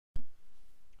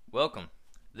Welcome.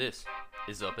 This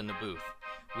is Up in the Booth.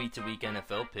 Week-to-week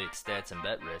NFL picks, stats, and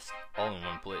bet risk all in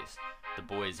one place. The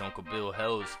boys, Uncle Bill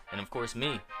Hells, and of course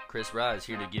me, Chris Rise,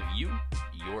 here to give you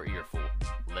your earful.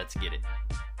 Let's get it.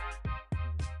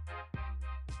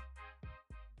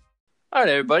 All right,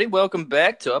 everybody, welcome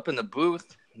back to Up in the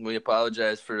Booth. We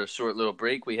apologize for the short little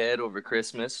break we had over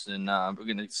Christmas, and we're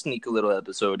going to sneak a little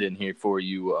episode in here for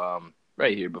you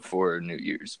right here before New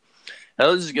Year's.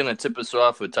 Hells is going to tip us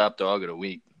off with top dog of the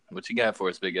week. What you got for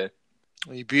us, big guy?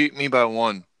 You beat me by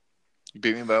one.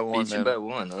 Beat you by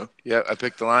one, huh? Yeah, I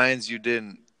picked the Lions. You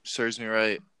didn't. Serves me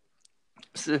right.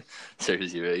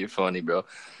 Serves you right. You're funny, bro.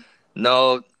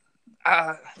 No,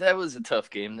 that was a tough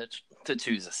game to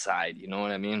choose a side. You know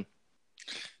what I mean?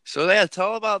 So, yeah,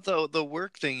 tell about the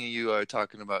work thing you are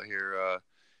talking about here. You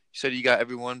said you got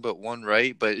everyone but one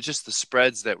right, but it's just the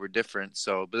spreads that were different.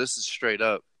 So, but this is straight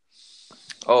up.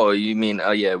 Oh, you mean?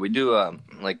 Yeah, we do.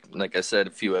 Like I said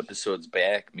a few episodes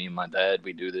back, me and my dad,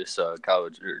 we do this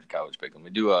college pick'em. We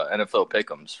do NFL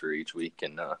pick'ems for each week,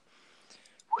 and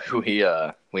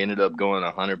we ended up going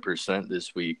 100%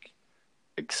 this week,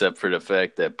 except for the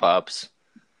fact that Pops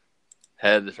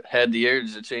had the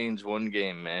urge to change one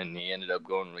game, man. He ended up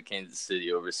going with Kansas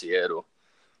City over Seattle,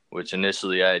 which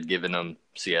initially I had given him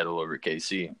Seattle over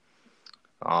KC.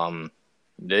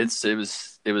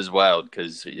 It was wild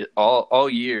because all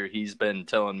year he's been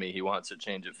telling me he wants to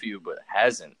change a few, but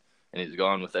hasn't, and he's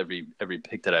gone with every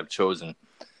pick that I've chosen,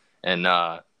 and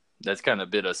that's kind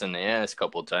of bit us in the ass a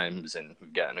couple times, and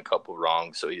we've gotten a couple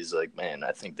wrong. So he's like, "Man,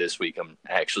 I think this week I'm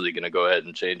actually gonna go ahead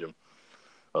and change him."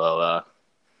 Well,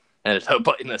 ended up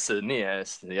biting us in the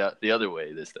ass the other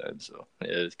way this time, so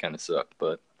it kind of sucked,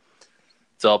 but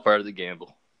it's all part of the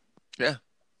gamble. Yeah,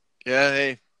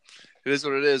 hey, it is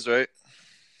what it is, right?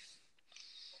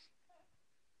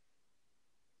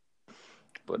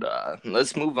 But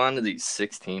let's move on to these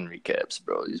 16 recaps,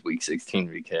 bro. These week 16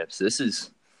 recaps. This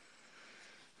is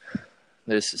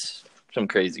some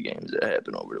crazy games that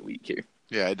happened over the week here.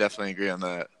 Yeah, I definitely agree on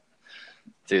that.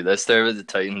 Dude, let's start with the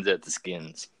Titans at the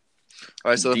Skins.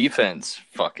 All right, so defense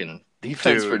for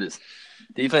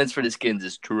the Skins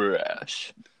is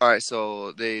trash. All right,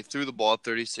 so they threw the ball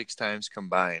 36 times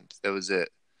combined. That was it.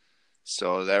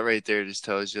 So that right there just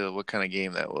tells you what kind of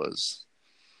game that was.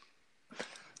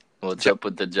 What's up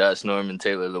with the Josh Norman,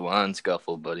 Taylor Lewan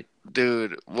scuffle, buddy?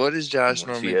 Dude, what is Josh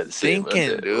Norman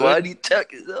thinking, dude? Why'd he tuck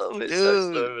his helmet?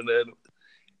 Dude,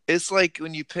 it's like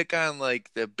when you pick on like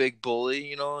the big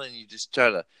bully, and you just try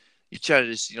to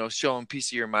just, show him a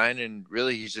piece of your mind, and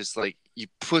really he's just like, you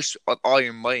push all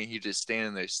your might and he's just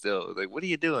standing there still. Like, what are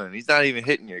you doing? He's not even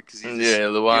hitting you.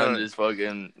 Lewan just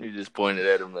fucking, you just pointed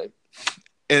at him like.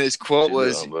 And his quote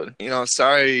was,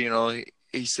 sorry,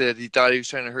 he said he thought he was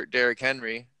trying to hurt Derrick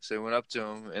Henry, so he went up to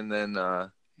him, and then,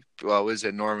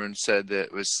 Norman said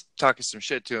that was talking some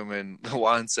shit to him, and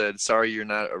Lewan said, sorry, you're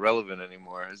not irrelevant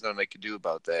anymore. There's nothing I could do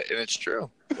about that. And it's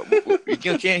true. You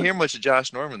can't hear much of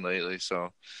Josh Norman lately,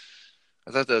 so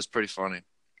I thought that was pretty funny.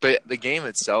 But the game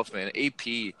itself, man,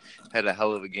 AP had a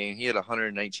hell of a game. He had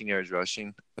 119 yards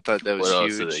rushing. I thought that was huge. What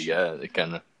else did they got? They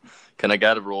kind of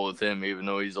got to roll with him, even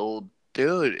though he's old.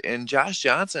 Dude, and Josh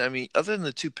Johnson, I mean, other than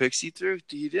the two picks he threw,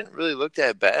 he didn't really look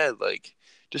that bad. Like,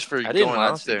 just for going out there. I didn't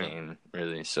watch the game,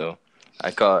 really, so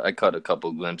I caught a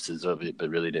couple glimpses of it, but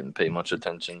really didn't pay much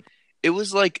attention. It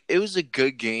was a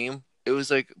good game.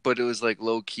 But it was like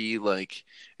low key, like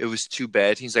it was too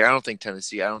bad teams. Like, I don't think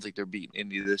they're beating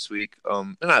Indy this week.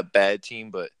 They're not a bad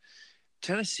team, but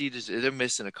Tennessee they're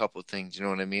missing a couple of things. You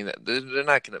know what I mean? They're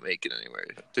not going to make it anywhere.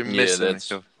 They're missing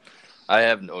stuff. I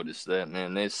have noticed that,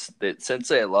 man. Since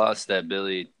they lost that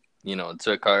Billy,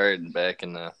 took hard back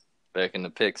in the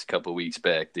picks a couple weeks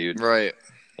back, dude. Right.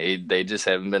 They just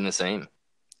haven't been the same.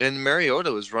 And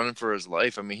Mariota was running for his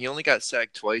life. I mean, he only got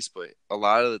sacked twice, but a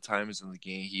lot of the times in the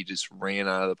game, he just ran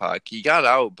out of the pocket. He got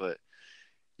out, but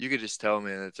you could just tell,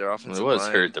 man, that their offensive line. It was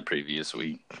hurt the previous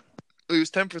week. He was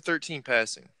 10 for 13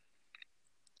 passing.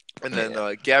 And then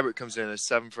Gabbert comes in at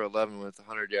 7 for 11 with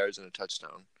 100 yards and a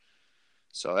touchdown.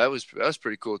 So that was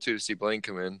pretty cool, too, to see Blaine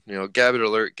come in. Gabbert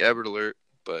alert.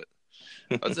 But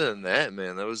other than that,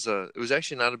 man, it was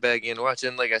actually not a bad game to watch.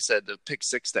 And like I said, the pick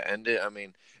six to end it, I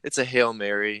mean, it's a Hail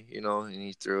Mary, and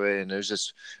he threw it. And it was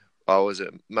just,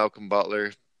 Malcolm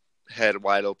Butler had a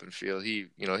wide open field. He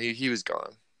was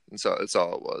gone. And so that's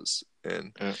all it was.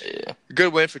 And a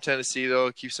good win for Tennessee, though.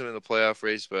 It keeps them in the playoff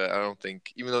race. But I don't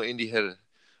think, even though Indy had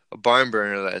a barn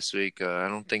burner last week, I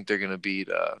don't think they're going to beat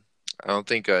I don't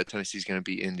think Tennessee's going to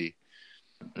beat Indy.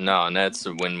 No, and that's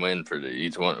a win-win for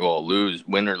each one. Well,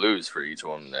 win or lose for each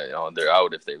one. They're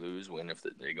out if they lose, win if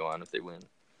they go on if they win.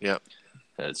 Yeah,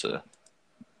 that's a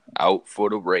out for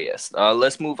the rest.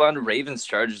 Let's move on to Ravens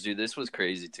Chargers, dude. This was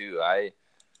crazy too.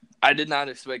 I did not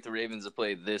expect the Ravens to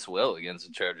play this well against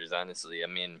the Chargers. Honestly, I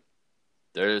mean,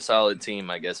 they're a solid team.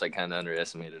 I guess I kind of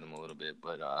underestimated them a little bit,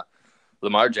 but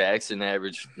Lamar Jackson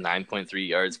averaged 9.3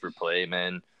 yards per play.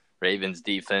 Man, Ravens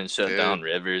defense shut down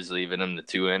Rivers, leaving him to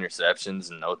 2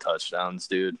 interceptions and no touchdowns,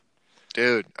 dude.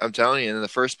 Dude, I'm telling you, in the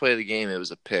first play of the game, it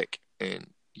was a pick, and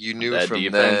you knew that from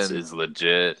defense then, is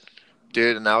legit.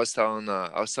 Dude, and I was telling a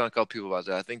couple people about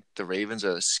that. I think the Ravens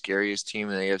are the scariest team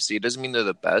in the AFC. It doesn't mean they're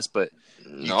the best, but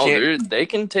they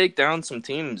can take down some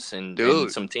teams and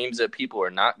some teams that people are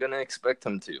not going to expect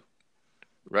them to.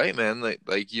 Right, man. Like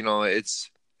it's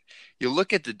you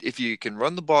look at if you can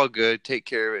run the ball good, take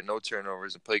care of it, no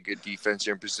turnovers, and play good defense,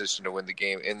 you're in position to win the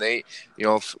game. And they,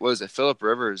 what was it? Phillip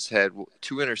Rivers had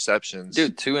 2 interceptions.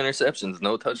 Dude, 2 interceptions,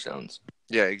 no touchdowns.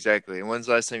 Yeah, exactly. And when's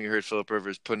the last time you heard Phillip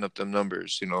Rivers putting up them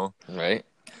numbers? Right.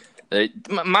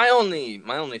 My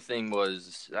only thing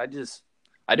was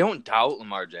I don't doubt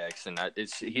Lamar Jackson.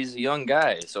 He's a young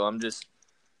guy, so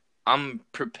I'm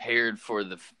prepared for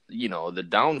the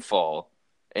downfall,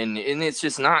 and it's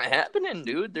just not happening,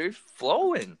 dude. They're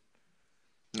flowing.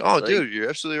 Oh, dude, you're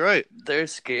absolutely right. They're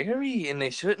scary, and they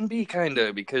shouldn't be,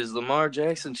 because Lamar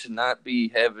Jackson should not be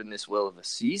having this well of a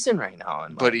season right now.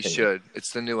 But he should.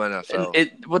 It's the new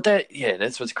NFL.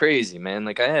 That's what's crazy, man.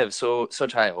 Like, I have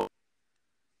such high hopes.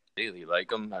 I really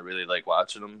like him. I really like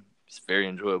watching him. He's a very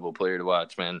enjoyable player to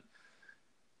watch, man.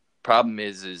 Problem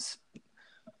is it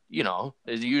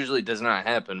usually does not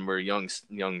happen where young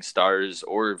stars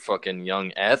or fucking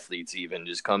young athletes even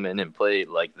just come in and play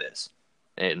like this.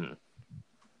 And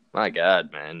my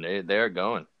God, man, they are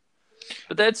going.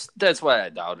 But that's why I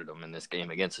doubted them in this game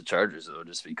against the Chargers, though,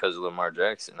 just because of Lamar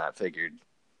Jackson. I figured,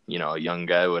 a young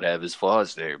guy would have his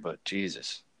flaws there, but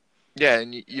Jesus. Yeah,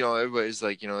 and everybody's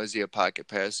like, is he a pocket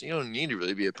passer? You don't need to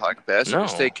really be a pocket passer.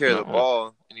 Just take care of the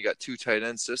ball, and you got 2 tight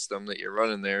end system that you're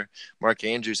running there. Mark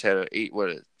Andrews had a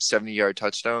 70-yard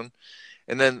touchdown,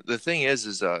 and then the thing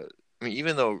is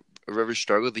even though Rivers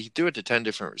struggled, he threw it to 10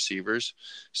 different receivers.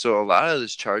 So a lot of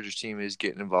this Chargers team is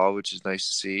getting involved, which is nice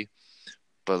to see.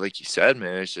 But like you said,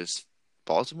 man, it's just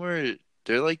Baltimore.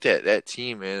 They're like that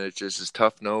team, man. It's just this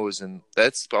tough nose, and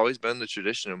that's always been the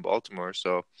tradition in Baltimore.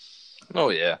 So. Oh,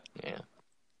 yeah.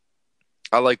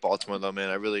 I like Baltimore, though, man.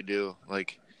 I really do.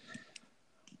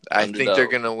 I think they're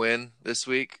going to win this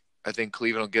week. I think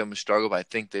Cleveland will give them a struggle, but I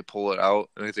think they pull it out.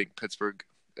 And I think Pittsburgh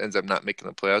ends up not making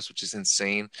the playoffs, which is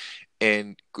insane.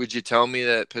 And would you tell me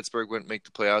that Pittsburgh wouldn't make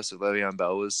the playoffs if Le'Veon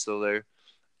Bell was still there?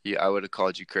 Yeah, I would have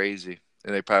called you crazy.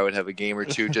 And they probably would have a game or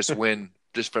two just win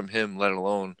just from him, let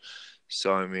alone.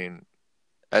 So, I mean,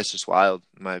 that's just wild,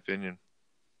 in my opinion.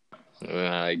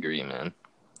 I agree, man.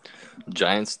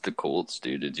 Giants, the Colts,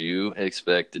 dude. Did you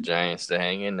expect the Giants to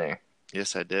hang in there?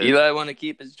 Yes, I did. Eli want to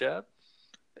keep his job?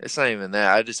 It's not even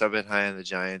that. I've been high on the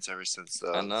Giants ever since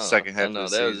the second half of the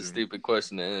season. That was a stupid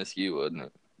question to ask you, wasn't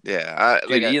it? Yeah.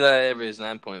 Eli averaged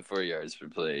 9.4 yards per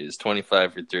play. He's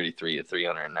 25 for 33 at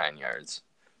 309 yards.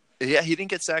 Yeah, he didn't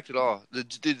get sacked at all. The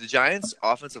Giants'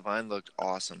 offensive line looked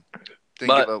awesome.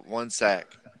 Didn't give up 1 sack.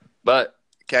 But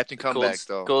Captain Comeback,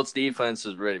 though. Colts defense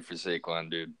was ready for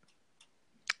Saquon, dude.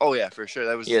 Oh, yeah, for sure.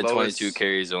 That was he had 22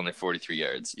 carries, only 43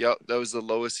 yards. Yep, that was the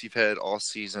lowest he's had all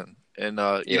season. And,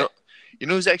 you know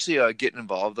who's actually getting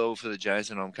involved, though, for the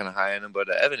Giants? I know I'm kind of high on him, but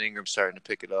Evan Ingram's starting to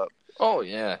pick it up. Oh,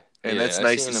 yeah. And that's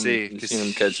nice to see. I've seen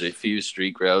him catch a few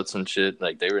streak routes and shit.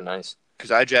 Like, they were nice.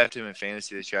 Because I drafted him in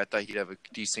fantasy this year. I thought he'd have a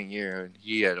decent year, and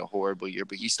he had a horrible year,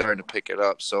 but he's starting to pick it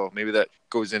up. So maybe that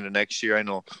goes into next year. I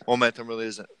know momentum really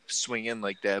doesn't swing in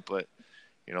like that, but,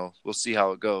 we'll see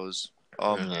how it goes.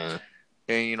 And,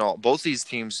 both these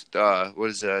teams, what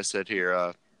is it I said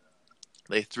here?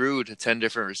 They threw to 10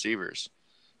 different receivers.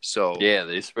 So yeah,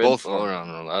 they spread the ball around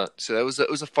a lot. So it was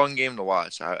a fun game to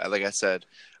watch. Like I said,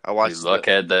 I watched. Luck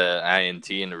had the INT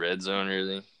in the red zone,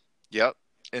 really. Yep,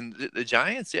 and the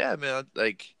Giants, yeah, man,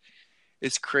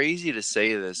 it's crazy to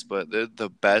say this, but they're the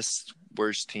best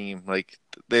worst team. Like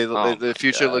the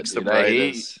future looks the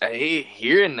brightest. I hate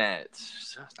hearing that.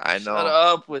 I know. Shut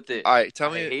up with it. All right, tell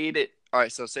me. I hate it. All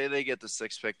right, so say they get the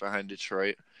 6th pick behind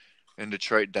Detroit, and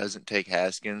Detroit doesn't take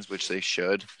Haskins, which they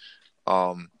should.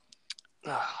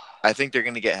 I think they're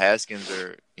going to get Haskins,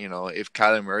 or if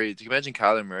Kyler Murray. Do you imagine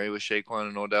Kyler Murray with Saquon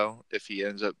and Odell if he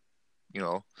ends up,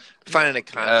 finding a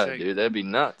contract? Dude, that'd be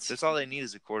nuts. That's all they need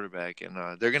is a quarterback, and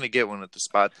they're going to get one at the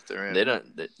spot that they're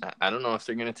in. I don't know if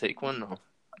they're going to take one though.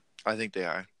 I think they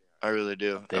are. I really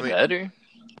do. They better.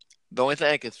 The only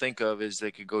thing I could think of is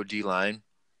they could go D-line,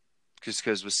 just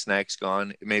because with Snacks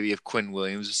gone. Maybe if Quinn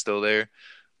Williams is still there.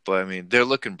 But I mean, they're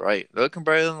looking bright. They're looking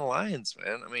brighter than the Lions,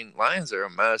 man. I mean, Lions are a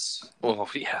mess. Well,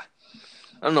 yeah.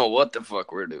 I don't know what the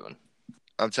fuck we're doing.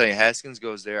 I'm telling you, Haskins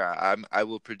goes there. I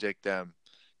will predict them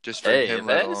just for Hey, him if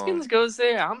alone. Haskins goes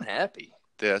there, I'm happy.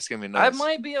 Yeah, that's gonna be I nice.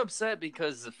 might be upset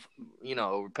because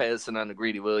we're passing on to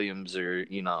Greedy Williams or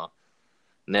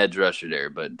Ned Rusher there,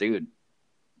 but dude,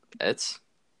 I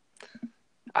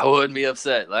wouldn't be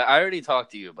upset. Like I already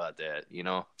talked to you about that.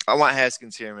 I want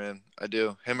Haskins here, man. I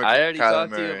do. Him or I already Kyler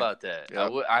talked Murray. to you about that.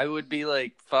 Yep. I would be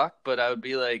like fuck, but I would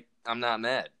be like I'm not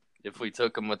mad if we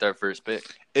took him with our first pick.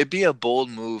 It'd be a bold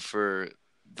move for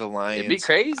the Lions. It'd be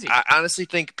crazy. I honestly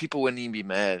think people wouldn't even be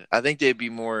mad. I think they'd be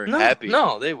more happy.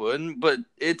 No, they wouldn't. But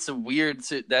it's a weird.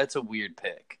 That's a weird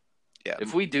pick. Yeah.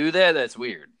 If we do that, that's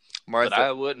weird. Martha, but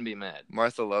I wouldn't be mad.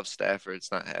 Martha loves Stafford.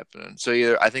 It's not happening. So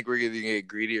either I think we're either gonna get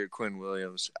Greedy or Quinn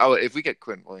Williams. Oh, if we get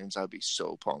Quinn Williams, I'd be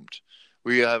so pumped.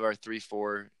 We have our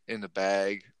 3-4 in the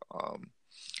bag.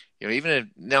 Even if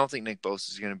I don't think Nick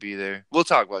Bosa is gonna be there. We'll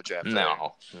talk about draft.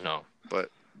 No. But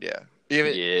yeah.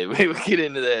 We will get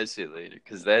into that shit later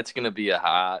because that's gonna be a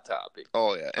hot topic.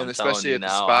 Oh yeah, and especially at the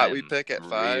spot we pick at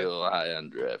 5, real high on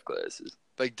draft classes.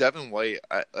 Like Devin White,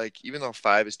 even though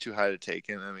 5 is too high to take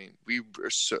him, I mean, we are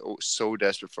so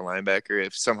desperate for linebacker.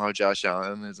 If somehow Josh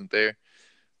Allen isn't there,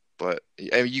 but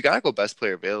I mean, you gotta go best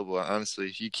player available.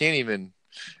 Honestly, you can't even.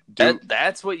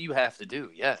 That's what you have to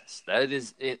do. Yes, that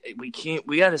is it. We can't.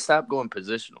 We got to stop going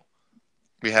positional.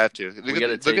 We have to. Look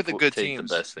at the good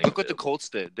teams. Look what the Colts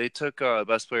did. They took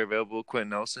best player available, Quentin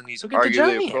Nelson. He's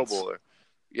arguably a Pro Bowler.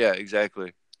 Yeah,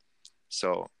 exactly.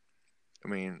 So, I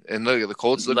mean, and look at the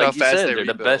Colts. Look how fast they're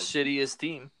the best, shittiest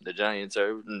team. The Giants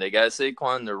are, and they got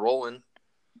Saquon. They're rolling.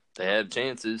 They have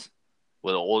chances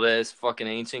with an old ass fucking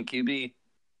ancient QB.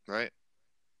 Right.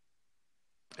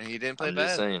 And he didn't play I'm bad.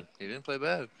 Just saying. He didn't play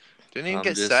bad. Didn't even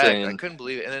get sacked. Saying. I couldn't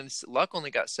believe it. And then Luck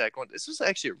only got sacked once. This was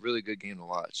actually a really good game to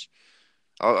watch.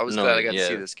 I was glad I got to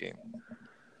see this game.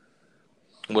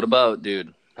 What about,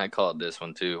 dude? I called this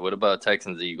one too. What about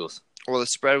Texans-Eagles? Well, the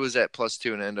spread was at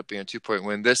 +2 and it ended up being a 2-point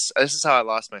win. This is how I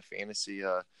lost my fantasy.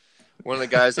 One of the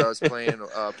guys I was playing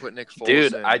put Nick Foles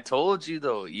dude, in. I told you,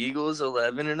 though. Eagles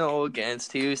 11-0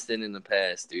 against Houston in the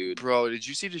past, dude. Bro, did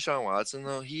you see Deshaun Watson,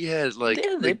 though? He had,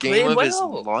 the game of his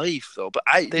life, though. But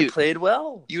They played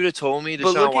well. You would have told me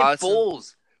Deshaun Watson.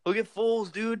 Look at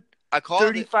Foles, dude. I called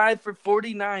 35 for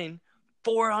 49,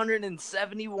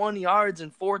 471 yards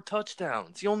and 4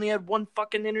 touchdowns. He only had 1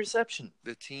 fucking interception.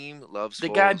 The team loves Foles. The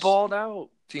guy balled out.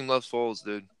 Team loves Foles,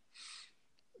 dude.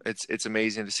 It's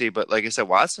amazing to see. But like I said,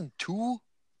 Watson, 2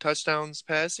 touchdowns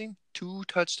passing, 2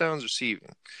 touchdowns receiving.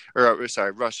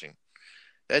 Rushing.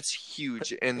 That's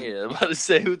huge. And yeah, I'm about to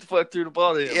say, who the fuck threw the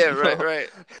ball to him? Yeah, right.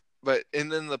 But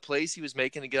and then the plays he was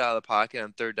making to get out of the pocket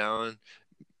on 3rd down,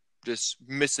 just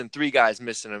missing 3 guys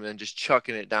missing him and just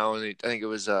chucking it down. I think it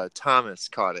was Thomas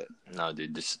caught it. No,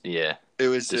 dude, it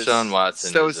was Deshaun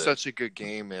Watson. That was such a good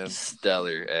game, man.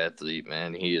 Stellar athlete,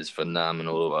 man. He is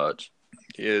phenomenal to watch.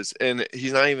 He is, and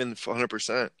he's not even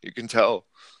 100%. You can tell.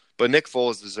 But Nick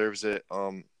Foles deserves it.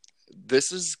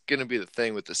 This is going to be the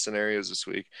thing with the scenarios this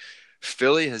week.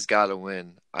 Philly has got to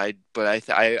win. I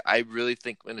really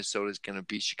think Minnesota is going to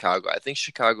beat Chicago. I think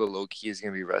Chicago low key is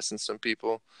going to be resting some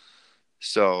people.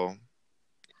 So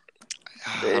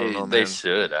I don't know, man. They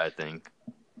should, I think.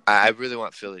 I really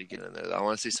want Philly to get in there. I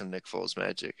want to see some Nick Foles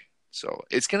magic. So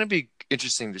it's going to be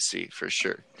interesting to see for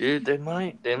sure. Dude, they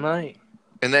might.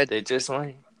 And they just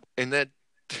might. And that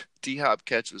D-Hop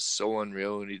catch was so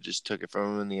unreal when he just took it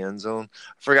from him in the end zone.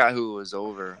 I forgot who it was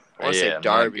over. I want to say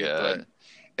Darby, but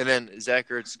and then Zach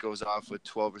Ertz goes off with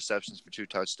 12 receptions for 2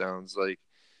 touchdowns. Like,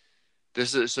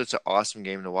 this is such an awesome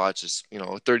game to watch. It's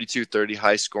 32-30,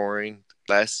 high scoring.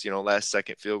 Last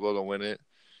second field goal to win it.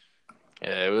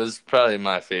 Yeah, it was probably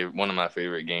one of my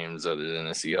favorite games other than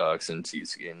the Seahawks and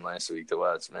Chiefs game last week to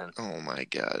watch, man. Oh my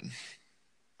god.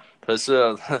 But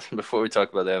before we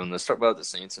talk about that one, let's talk about the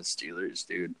Saints and Steelers,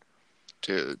 dude.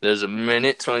 There's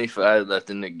 1:25 left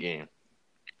in the game.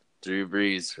 Drew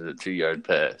Brees for the 2-yard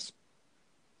pass.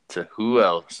 To who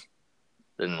else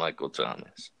than Michael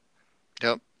Thomas?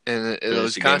 Yep, and it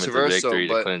was controversial, victory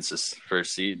but to clinch this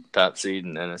top seed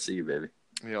in NFC, baby.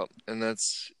 Yep, and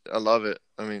I love it.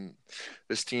 I mean,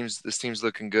 this team's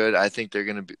looking good. I think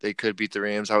they could beat the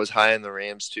Rams. I was high on the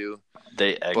Rams too.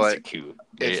 They execute.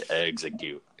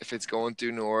 If it's going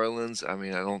through New Orleans, I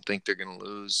mean, I don't think they're gonna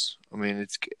lose. I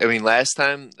mean, last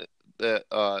time the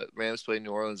Rams played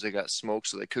New Orleans, they got smoked,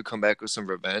 so they could come back with some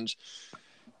revenge.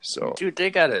 So, dude,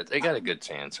 they got a good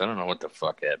chance. I don't know what the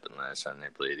fuck happened last time they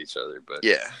played each other, but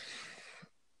yeah,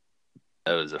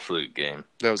 that was a fluke game.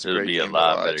 That was It'll be a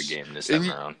lot better game this time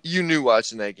around. You knew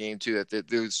watching that game too that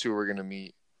those two were gonna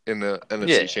meet. in the NFC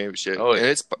Yeah. Championship. Oh, And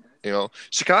yeah. it's,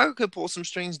 Chicago could pull some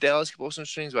strings, Dallas could pull some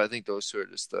strings, but I think those two are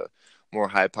just the more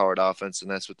high-powered offense,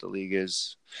 and that's what the league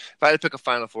is. If I had to pick a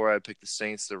Final Four, I'd pick the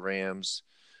Saints, the Rams,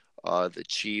 the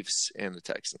Chiefs, and the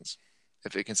Texans.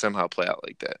 If it can somehow play out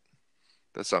like that.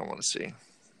 That's all I want to see.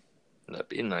 That'd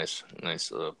be a nice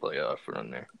little playoff run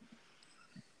there.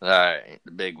 All right,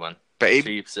 the big one. Babe.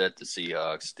 Chiefs at the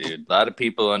Seahawks, dude. A lot of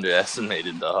people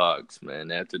underestimated the Hawks,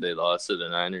 man, after they lost to the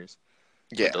Niners.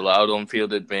 Yeah. With the loud home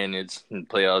field advantage and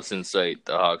playoffs in sight,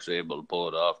 the Hawks were able to pull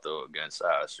it off, though, against the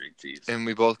High Street Chiefs. And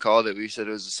we both called it. We said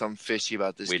it was something fishy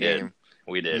about this game.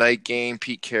 We did. Night game,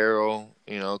 Pete Carroll.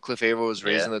 Cliff Averill was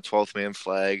raising the 12th man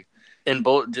flag. And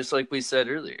both, just like we said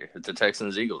earlier, the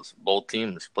Texans-Eagles, both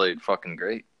teams played fucking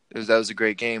great. That was a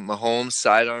great game. Mahomes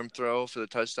sidearm throw for the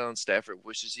touchdown. Stafford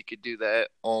wishes he could do that.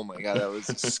 Oh my god, that was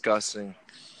disgusting.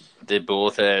 They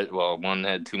both had, one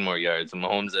had 2 more yards.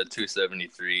 Mahomes had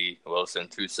 273, Wilson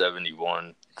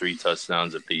 271, 3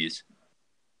 touchdowns apiece.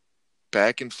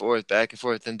 Back and forth.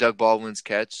 Then Doug Baldwin's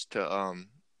catch to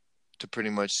pretty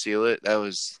much seal it. That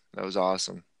was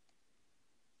awesome.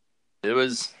 It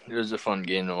was a fun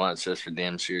game to watch, just for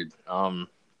damn sure.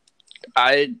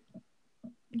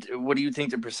 What do you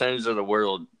think the percentage of the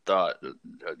world thought, the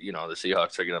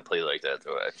Seahawks are going to play like that,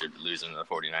 though, after losing to the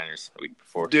 49ers the week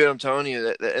before? Dude, I'm telling you,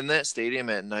 that in that stadium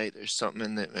at night, there's something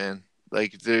in it, man.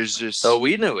 Like, there's just... Oh,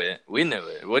 we knew it.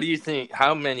 What do you think?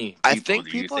 How many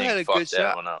people had a good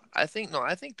shot. One up? I think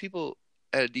people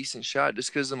had a decent shot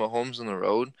just because of Mahomes on the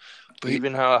road. But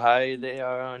even how high they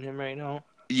are on him right now?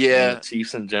 Yeah. And the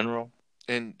Chiefs in general?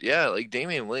 And, yeah, like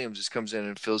Damian Williams just comes in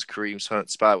and fills Kareem's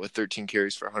spot with 13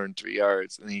 carries for 103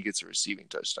 yards, and then he gets a receiving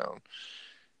touchdown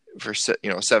for 7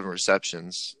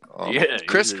 receptions.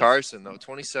 Chris Carson, though,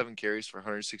 27 carries for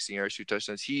 116 yards, 2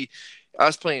 touchdowns. I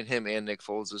was playing him and Nick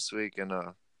Foles this week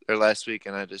or last week,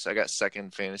 and I got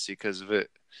second fantasy because of it.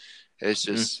 It's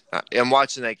just I'm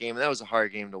watching that game, and that was a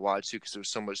hard game to watch too because there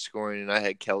was so much scoring. And I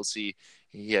had Kelsey,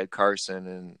 he had Carson,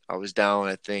 and I was down,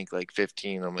 I think, like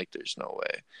 15. I'm like, there's no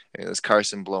way. And this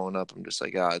Carson blowing up, I'm just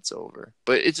like, it's over.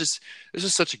 But it's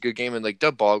just such a good game. And like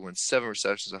Doug Baldwin, 7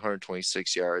 receptions,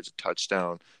 126 yards, a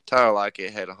touchdown. Tyler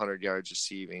Lockett had 100 yards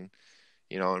receiving.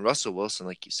 And Russell Wilson,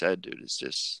 like you said, dude, is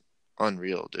just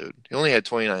unreal, dude. He only had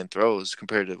 29 throws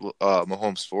compared to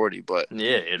Mahomes' 40, but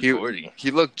yeah, he had 40.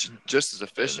 He looked just as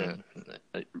efficient.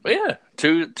 Yeah,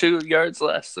 2 yards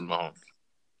less than Mahomes.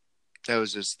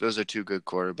 Those are 2 good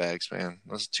quarterbacks, man.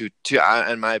 Those two,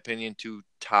 in my opinion, 2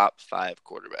 top 5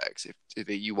 quarterbacks if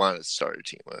you want to start a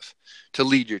team with to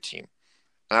lead your team.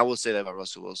 And I will say that about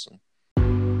Russell Wilson.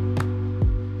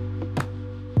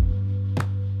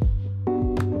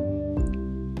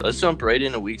 Let's jump right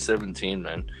into Week 17,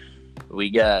 man. We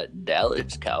got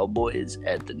Dallas Cowboys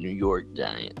at the New York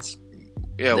Giants.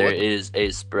 Yeah, there is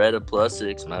a spread of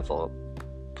 +6. My fault.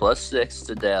 +6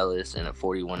 to Dallas and a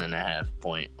 41.5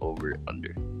 point over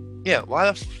under. Yeah, why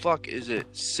the fuck is it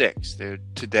 6 there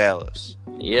to Dallas?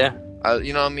 Yeah.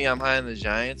 I'm high on the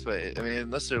Giants, but I mean,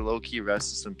 unless they're low key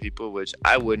resting some people, which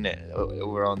I wouldn't.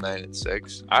 We're all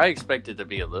 9-6. I expect it to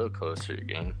be a little closer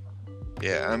game.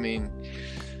 Yeah, I mean,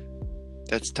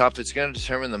 that's tough. It's going to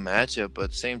determine the matchup, but at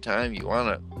the same time, you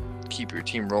want to keep your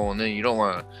team rolling in. You don't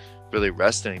want to really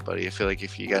rest anybody. I feel like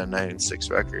if you got a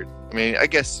 9-6 record, I mean, I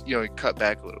guess you cut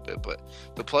back a little bit, but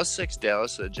the +6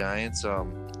 Dallas to the Giants. I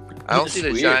don't see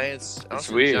the Giants. I don't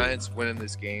see the Giants winning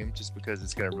this game just because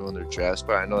it's going to ruin their draft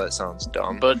spot. I know that sounds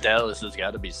dumb, but Dallas has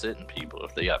got to be sitting people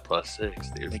if they got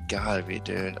 +6, dude. They gotta be,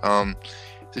 dude.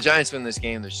 If the Giants win this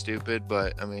game, they're stupid,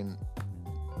 but I mean,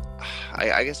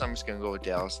 I guess I'm just going to go with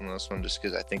Dallas on this one just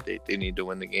because I think they need to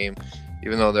win the game,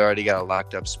 even though they already got a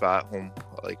locked up spot,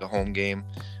 like a home game.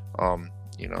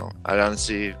 I'd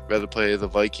honestly rather play the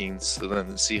Vikings than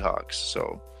the Seahawks,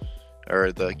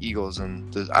 or the Eagles,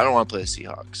 and I don't want to play the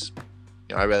Seahawks.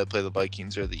 I'd rather play the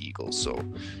Vikings or the Eagles. So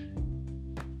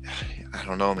I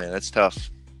don't know, man. That's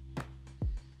tough.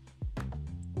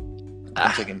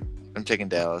 I'm taking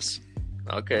Dallas.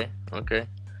 Okay.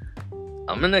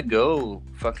 I'm gonna go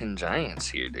fucking Giants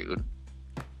here, dude.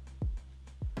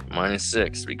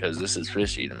 -6 because this is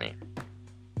fishy to me.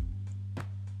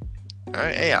 All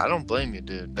right, hey, I don't blame you,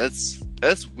 dude. That's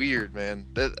weird, man.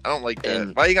 I don't like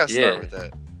that. Why you gotta start with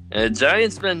that? And the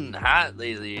Giants been hot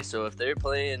lately, so if they're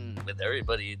playing with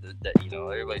everybody,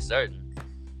 everybody's starting.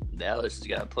 Dallas has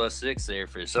got +6 there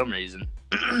for some reason.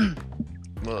 I'm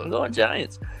going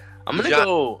Giants. I'm gonna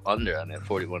go under on that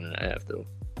 41.5 though.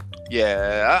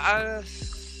 Yeah,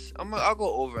 I'll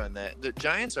go over on that. The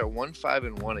Giants are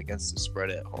 1-5-1 against the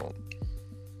spread at home.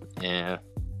 Yeah.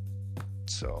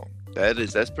 So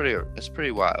that's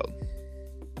pretty wild.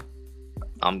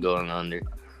 I'm going under.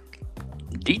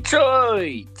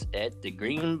 Detroit at the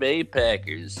Green Bay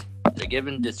Packers. They're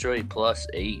giving Detroit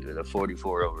 +8 with a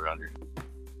 44 over/under.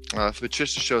 If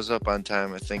Patricia shows up on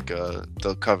time, I think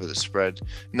they'll cover the spread.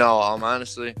 No,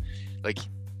 honestly, like,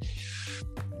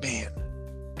 man,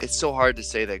 it's so hard to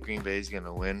say that Green Bay is going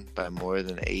to win by more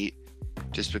than 8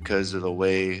 just because of the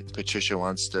way Patricia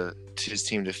wants his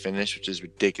team to finish, which is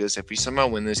ridiculous. If we somehow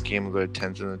win this game and go to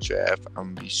 10th in the draft, I'm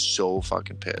going to be so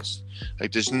fucking pissed.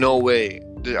 Like, there's no way.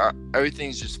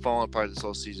 Everything's just falling apart this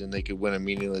whole season. They could win a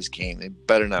meaningless game. They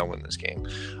better not win this game.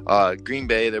 Green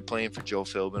Bay, they're playing for Joe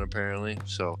Philbin, apparently.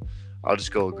 So I'll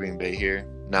just go with Green Bay here.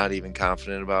 Not even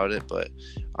confident about it, but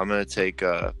I'm going to take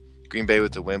Green Bay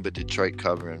with the win, but Detroit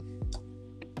covering.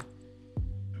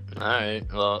 All right.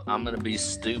 Well, I'm going to be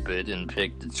stupid and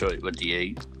pick Detroit with the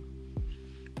 8.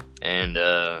 And,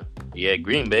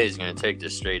 Green Bay is going to take the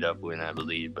straight up win, I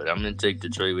believe. But I'm going to take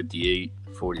Detroit with the 8,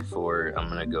 44. I'm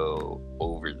going to go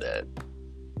over that.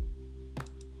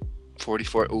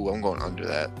 44? Ooh, I'm going under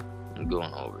that. I'm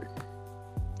going over.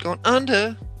 Going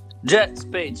under. Jets,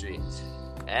 Patriots.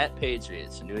 At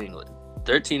Patriots, New England.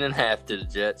 13.5 to the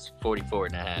Jets,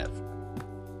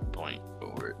 44.5. Point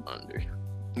over, under.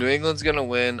 New England's going to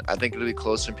win. I think it'll be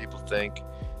closer than people think.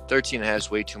 13.5 is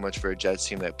way too much for a Jets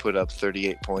team that put up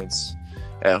 38 points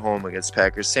at home against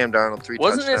Packers. Sam Darnold, 3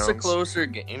 touchdowns. Wasn't this a closer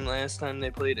game last time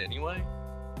they played anyway?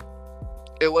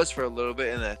 It was for a little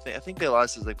bit, and I think they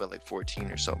lost by 14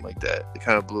 or something like that. They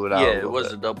kind of blew it out. Yeah, it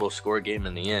was a double score game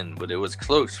in the end, but it was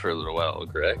close for a little while,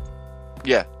 correct?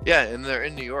 Yeah, and they're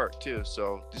in New York too.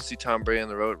 So you see Tom Brady on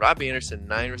the road. Robbie Anderson,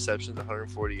 9 receptions,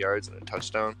 140 yards, and a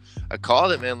touchdown. I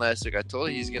called it, man, last week. I told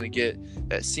you he's gonna get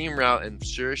that seam route, and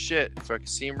sure as shit, fucking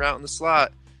seam route in the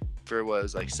slot for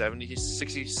 70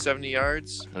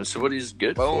 yards. That's what he's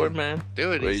good for, man.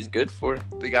 Dude, what he's good for.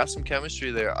 They got some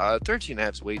chemistry there.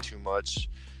 13.5 is way too much.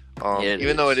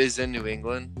 Even though it is in New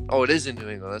England. Oh, it is in New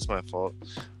England. That's my fault.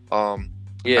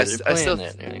 Yeah, they're playing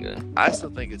that New England. I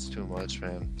still think it's too much,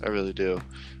 man. I really do.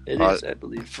 It is, I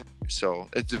believe. So,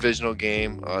 it's a divisional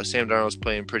game. Sam Darnold's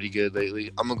playing pretty good lately.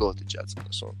 I'm going to go with the Jets on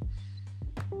this one.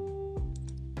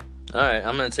 All right,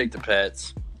 I'm going to take the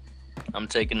Pats. I'm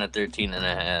taking the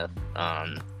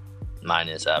 13.5,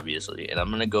 minus, obviously. And I'm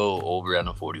going to go over on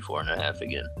the 44.5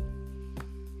 again.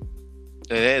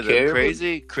 Hey,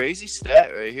 the crazy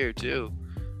stat right here, too.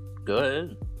 Go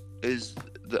ahead. Is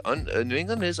New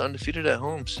England is undefeated at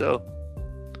home, so.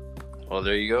 Well,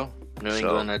 there you go. New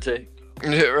England, I take.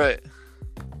 Yeah, right.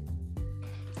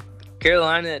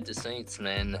 Carolina at the Saints,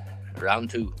 man. Round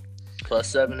 2.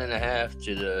 +7.5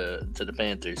 to the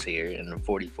Panthers here, and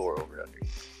 44 over under.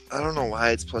 I don't know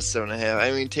why it's +7.5.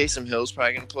 I mean, Taysom Hill's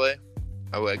probably gonna play.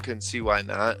 I couldn't see why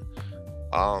not.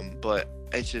 But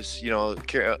it's just,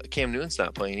 Cam Newton's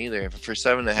not playing either. For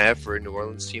 7.5 for a New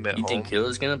Orleans team at home. You think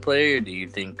Hill's gonna play, or do you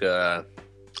think?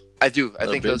 I do. I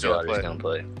think Hill's gonna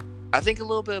play. I think a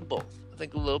little bit of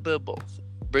both.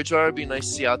 Bridgewater would be nice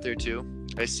to see out there too.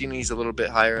 I've seen he's a little bit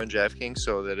higher on DraftKings,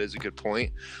 so that is a good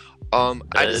point.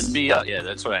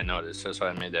 That's what I noticed. That's why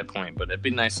I made that point. But it'd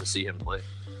be nice to see him play.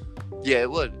 Yeah,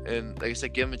 it would. And like I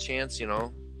said, give him a chance,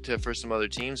 for some other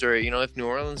teams, or if New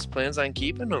Orleans plans on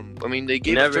keeping him. I mean, they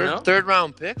gave a third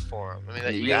round pick for him.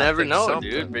 I mean, you never know,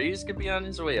 dude. Breeze could be on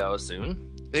his way out soon.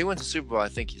 They went to Super Bowl. I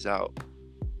think he's out.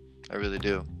 I really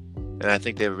do, and I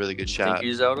think they have a really good shot. Think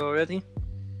he's out already?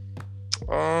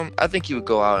 I think he would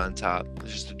go out on top.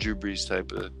 It's just a Drew Brees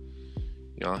type of,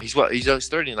 he's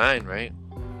 39, right?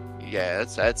 Yeah,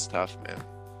 that's tough, man.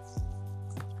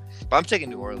 But I'm taking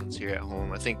New Orleans here at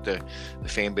home. I think the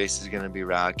fan base is going to be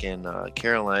rocking.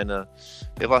 Carolina,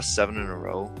 they've lost 7 in a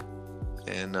row.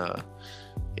 And,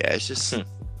 it's just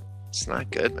it's not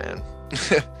good, man.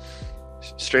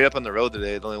 Straight up on the road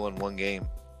today, they only won 1 game.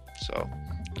 So,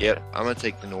 I'm going to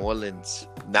take the New Orleans.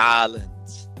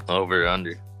 Nolans. Over or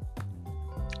under?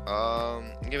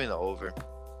 Give me the over.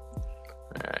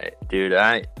 All right, dude,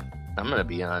 I'm going to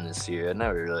be honest here. I've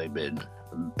never really been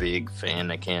a big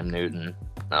fan of Cam Newton.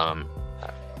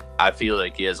 I feel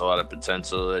like he has a lot of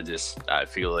potential. I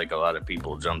feel like a lot of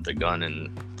people jumped the gun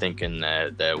and thinking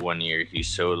that 1 year he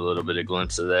showed a little bit of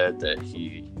glimpse of that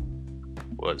he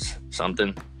was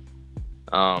something.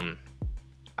 I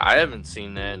haven't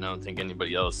seen that, and I don't think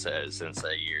anybody else has since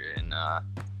that year. And I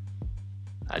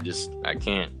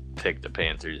can't pick the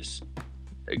Panthers,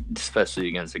 especially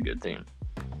against a good team.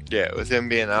 Yeah, with him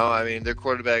being out, I mean, their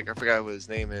quarterback, I forgot what his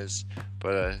name is,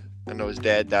 but I know his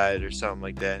dad died or something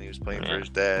like that, and he was playing for his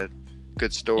dad.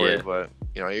 Good story, but,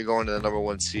 you're going to the number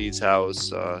 1 seed's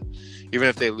house. Even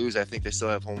if they lose, I think they still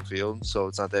have home field, so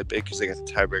it's not that big because they got the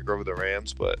tiebreaker over the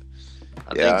Rams. But,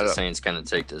 I think the Saints gonna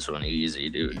take this one easy,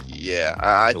 dude. Yeah,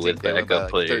 I think with they win by backup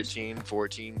players. 13,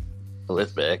 14.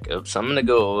 With backup, so I'm gonna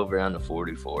go over on the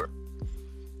 44.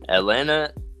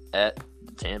 Atlanta at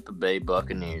the Tampa Bay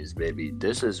Buccaneers, baby.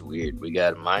 This is weird. We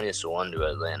got -1 to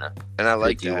Atlanta, and I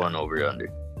like 51 that. over under.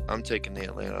 I'm taking the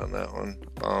Atlanta on that one.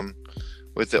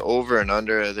 With the over and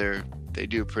under, they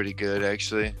do pretty good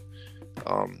actually.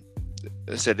 I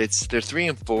said they're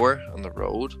 3-4 on the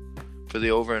road for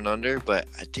the over and under, but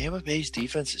Tampa Bay's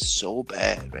defense is so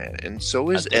bad, man, and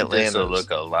so is Atlanta. This will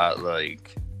look a lot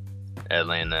like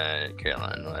Atlanta,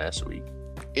 Carolina last week.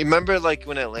 Remember, like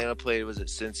when Atlanta played, was it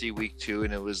Cincy week 2,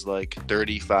 and it was like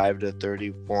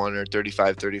 35-31 or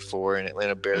 35-34, and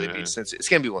Atlanta barely beat Cincy. It's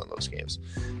gonna be one of those games.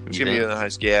 It's gonna be one of the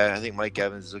highest. Yeah, I think Mike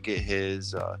Evans will get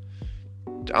his. I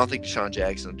don't think Deshaun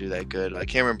Jackson will do that good.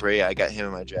 Cameron Bray, I got him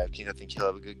in my draft team. I think he'll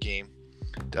have a good game.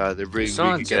 They're really weak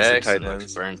against the tight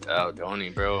ends. Burnt out, don't he,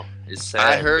 bro? It's sad.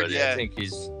 I heard. But yeah, I think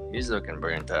he's looking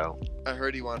burnt out. I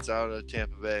heard he wants out of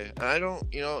Tampa Bay. And I don't,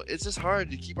 it's just hard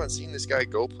to keep on seeing this guy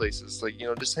go places. Like,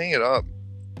 just hang it up.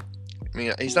 I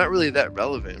mean, he's not really that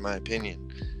relevant, in my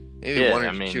opinion. Maybe one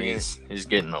or two games. He's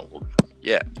getting old.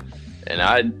 Yeah. And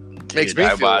I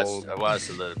watched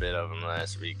a little bit of him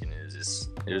last week, and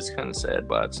it was kind of sad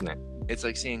watching it. It's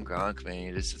like seeing Gronk,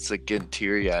 man. It's like getting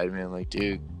teary-eyed, man. Like,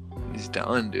 dude, he's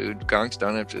done, dude. Gronk's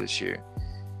done after this year.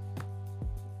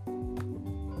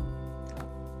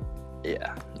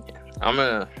 Yeah. I'm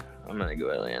gonna go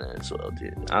Atlanta as well,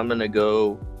 dude. I'm gonna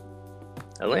go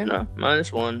Atlanta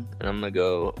 -1, and I'm gonna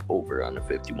go over on the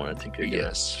 51. I think they're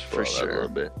gonna for sure a little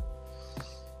bit.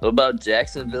 What about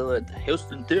Jacksonville at the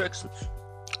Houston Texans?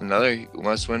 Another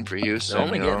must-win for Houston. They're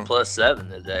only getting +7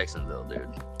 to Jacksonville, dude.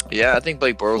 Yeah, I think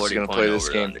Blake Bortles is gonna play this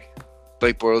game. Under.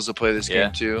 Blake Bortles will play this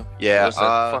game too. Yeah. What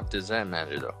the fuck does that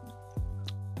matter though?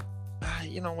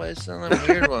 You know what? It's one of them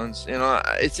weird ones.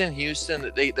 It's in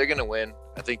Houston. They're gonna win.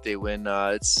 I think they win.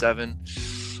 It's 7.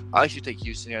 I actually take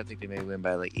Houston here. I think they may win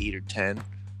by like 8 or 10.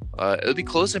 It'll be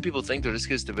closer than people think though, just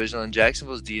because divisional. And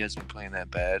Jacksonville's D hasn't been playing that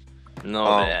bad.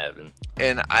 No, they haven't.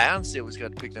 And I honestly always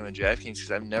got to pick them in DraftKings because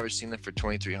I've never seen them for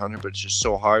 2,300. But it's just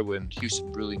so hard when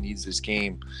Houston really needs this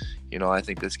game. I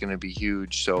think that's going to be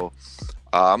huge. So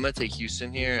I'm going to take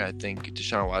Houston here. I think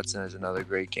Deshaun Watson has another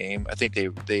great game. I think they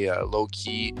low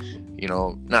key,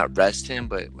 not rest him,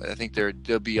 but I think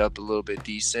they'll be up a little bit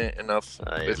decent enough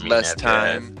with less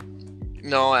time.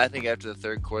 No, I think after the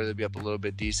third quarter they'll be up a little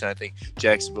bit decent. I think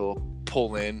Jacksonville will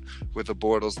pull in with a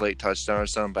Bortles late touchdown or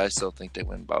something, but I still think they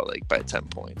win by 10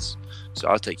 points. So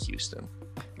I'll take Houston.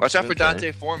 Watch out for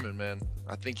Dante Foreman, man.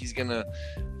 I think he's gonna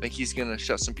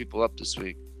shut some people up this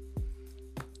week.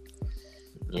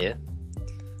 Yeah.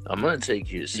 I'm gonna take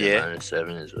Houston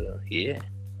 -7 as well. Yeah.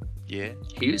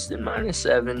 Houston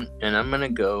 -7, and I'm gonna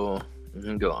go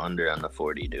under on the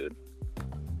 40, dude.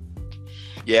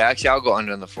 Yeah, actually, I'll go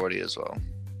under on the 40 as well.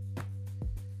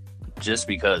 Just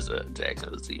because of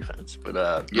Jacksonville's defense,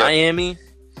 but Miami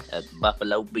at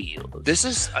Buffalo Bills. This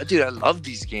is, dude, I love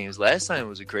these games. Last time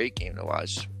was a great game to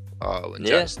watch. When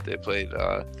they played,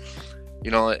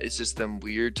 it's just them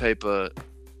weird type of.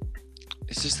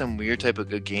 It's just some weird type of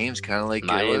good games, kind of like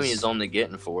Miami is only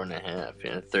getting 4.5,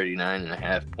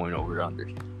 39.5 point over under.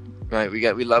 Right,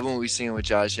 we love what we've seen with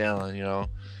Josh Allen.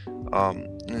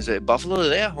 Is it Buffalo? Are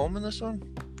they at home in this one?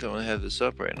 Don't really have this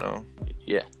up right now.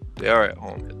 Yeah, they are at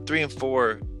home.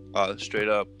 3-4 straight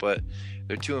up, but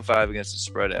they're 2-5 against the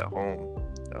spread at home.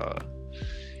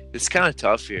 It's kind of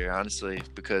tough here, honestly,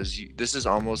 because this is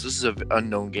an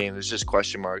unknown game. There's just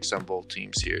question marks on both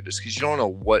teams here, just because you don't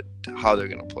know how they're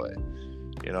gonna play.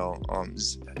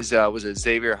 Was it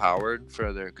Xavier Howard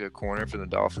for their good corner for the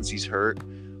Dolphins? He's hurt.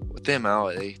 With them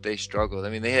out, they struggled. I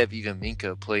mean, they have even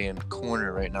Minka playing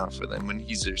corner right now for them when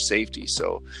he's their safety.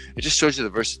 So it just shows you the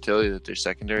versatility that their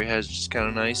secondary has, which is kind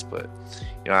of nice. But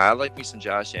I like me some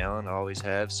Josh Allen. I always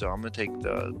have. So I'm gonna take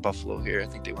the Buffalo here. I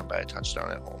think they win by a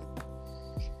touchdown at home.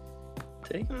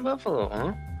 Taking Buffalo,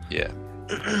 huh? Yeah.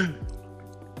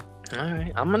 All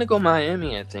right, I'm gonna go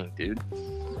Miami. I think, dude.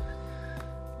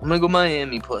 I'm gonna go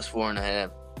Miami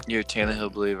 +4.5. You're a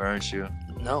Tannehill believer, aren't you?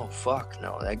 No, fuck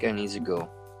no. That guy needs to go.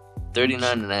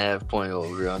 39.5 point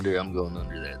over under. I'm going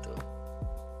under that though.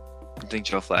 You think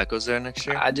Joe Flacco's there next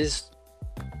year?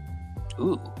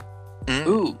 Ooh.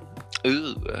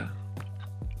 It'd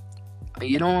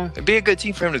be a good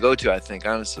team for him to go to, I think,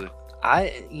 honestly.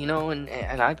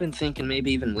 And I've been thinking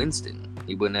maybe even Winston.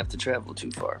 He wouldn't have to travel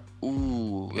too far.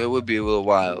 Ooh, it would be a little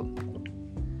wild.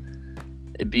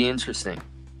 It'd be interesting.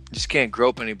 Just can't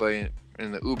grope anybody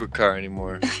in the Uber car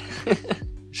anymore.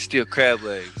 Steal crab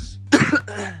legs.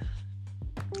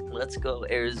 Let's go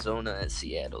Arizona at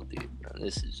Seattle, dude.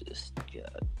 This is just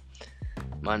God.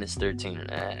 minus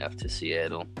 13.5 to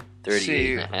Seattle.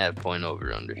 38.5 point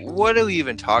over under. What are we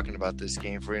even talking about this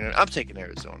game for? I'm taking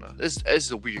Arizona. This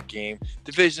is a weird game.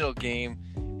 Divisional game.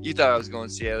 You thought I was going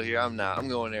Seattle here. I'm not. I'm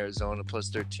going Arizona plus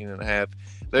 13.5.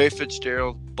 Larry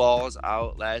Fitzgerald balls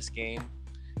out last game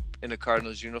in a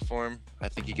Cardinals uniform. I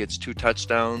think he gets 2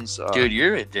 touchdowns. Dude,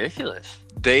 you're ridiculous.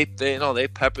 They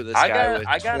pepper this guy with 20.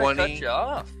 I gotta cut you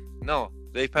off. No,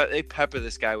 they pepper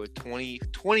this guy with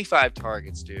 25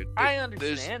 targets, dude. I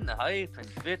understand the hype and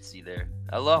Fitzy there.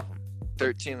 I love him.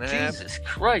 13.5. Jesus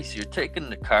Christ, you're taking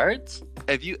the Cards?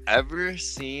 Have you ever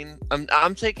seen?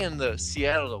 I'm taking the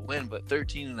Seattle to win, but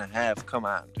 13.5. Come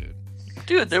on, dude.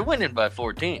 Dude, they're winning by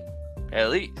 14, at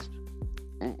least.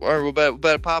 All right, we'll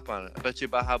bet a pop on it. I bet you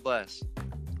about how blessed.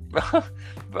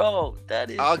 Bro,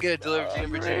 that is. I'll get it delivered to you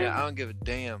in Virginia. I don't give a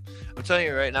damn. I'm telling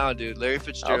you right now, dude. Larry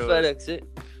Fitzgerald. I'll FedEx it.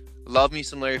 Love me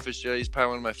some Larry Fitzgerald. He's probably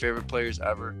one of my favorite players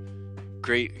ever.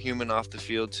 Great human off the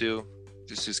field too.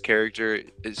 Just his character.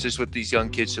 It's just what these young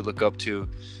kids should look up to,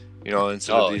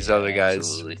 instead of these other guys.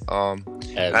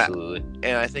 Absolutely. Absolutely.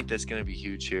 And I think that's gonna be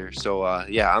huge here. So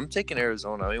I'm taking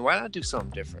Arizona. I mean, why not do something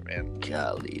different, man?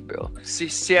 Golly, bro.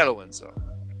 Seattle wins though.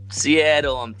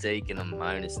 Seattle, I'm taking them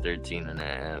minus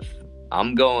 13.5.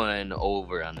 I'm going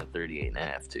over on the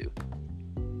 38.5 too.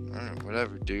 All right,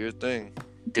 whatever. Do your thing.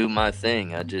 Do my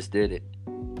thing. I just did it.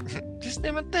 Just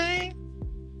do my thing.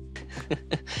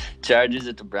 Chargers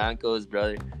at the Broncos,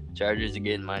 brother. Chargers are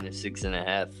getting minus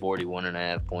 6.5,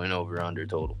 41.5 point over under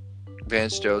total.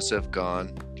 Vance Joseph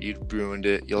gone. You ruined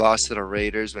it. You lost to the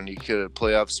Raiders when you could have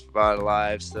playoff spot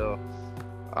alive still.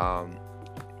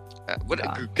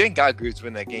 Thank God Groots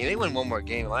win that game. They win one more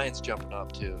game. Lions jumping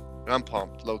up too. I'm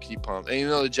pumped, low key pumped. And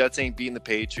the Jets ain't beating the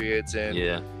Patriots. And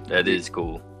yeah, that is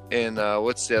cool. And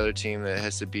what's the other team that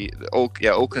has to beat?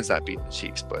 Oakland's not beating the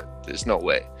Chiefs, but there's no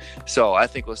way. So I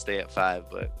think we'll stay at 5.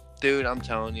 But dude, I'm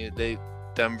telling you,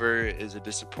 Denver is a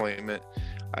disappointment.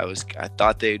 I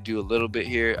thought they'd do a little bit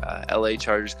here. LA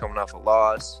Chargers coming off a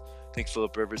loss. I think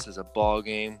Phillip Rivers has a ball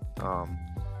game.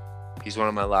 He's one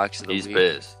of my locks of the week. He's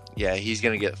pissed. Yeah, he's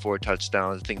gonna get 4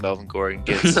 touchdowns. I think Melvin Gordon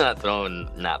gets not throwing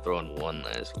one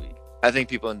last week. I think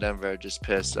people in Denver are just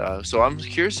pissed. So I'm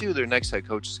curious to see who their next head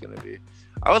coach is gonna be.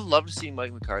 I would love to see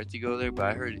Mike McCarthy go there, but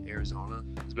I heard Arizona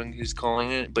he's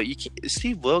calling it. But you can't,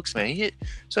 Steve Wilkes, man, he's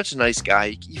such a nice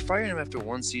guy. You fired him after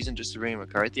 1 season just to bring in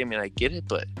McCarthy. I mean, I get it,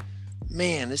 but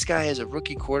man, this guy has a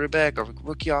rookie quarterback, a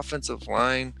rookie offensive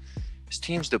line. His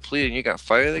team's depleted, and you got to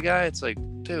fire the guy. It's like,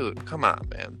 dude, come on,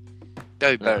 man.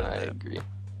 Gotta be better than that.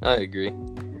 I agree.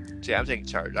 See, I'm taking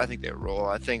Chargers. I think they roll.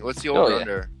 I think, what's the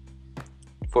over-under?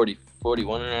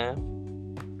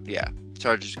 41.5. Yeah,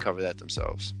 Chargers cover that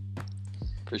themselves.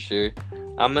 For sure.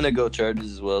 I'm going to go Chargers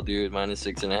as well, dude. Minus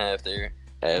 6.5 there.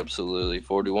 Absolutely.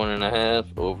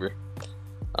 41.5 over.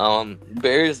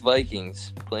 Bears,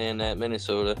 Vikings playing at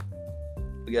Minnesota.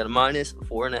 We got a minus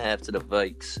 4.5 to the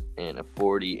Vikes and a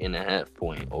 40.5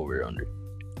 point over under.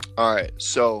 All right,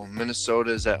 so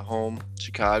Minnesota is at home.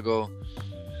 Chicago,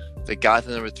 they got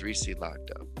the number 3 seed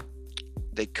locked up.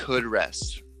 They could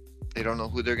rest. They don't know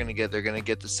who they're going to get. They're going to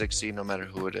get the 6th seed no matter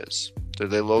who it is.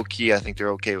 They're low key. I think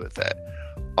they're okay with that.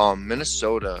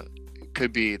 Minnesota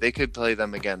they could play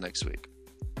them again next week.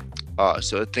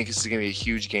 So I think this is going to be a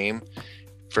huge game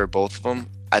for both of them.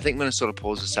 I think Minnesota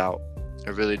pulls this out. I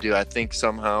really do. I think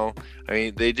somehow, they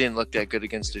didn't look that good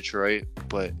against Detroit,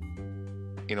 but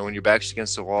when your back's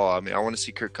against the wall, I want to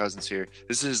see Kirk Cousins here.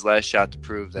 This is his last shot to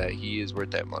prove that he is worth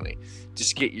that money.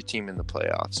 Just get your team in the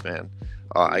playoffs, man.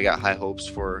 I got high hopes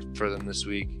for them this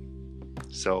week.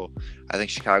 So I think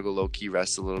Chicago low-key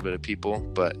rests a little bit of people,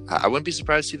 but I wouldn't be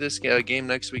surprised to see this game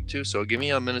next week too. So give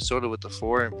me on Minnesota with the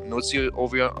 4. And what's the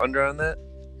over-under on that?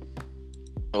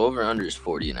 Over-under is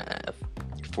 40.5.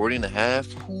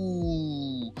 40.5?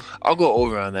 Ooh. I'll go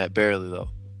over on that, barely though.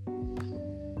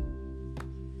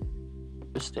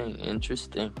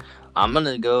 Interesting. I'm going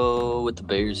to go with the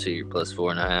Bears here, plus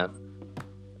 4.5.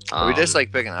 Are we just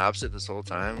picking opposite this whole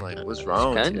time? What's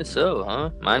wrong? Kind of so, huh?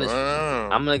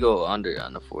 I'm gonna go under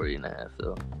on the 40.5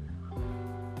 though.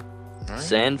 Right.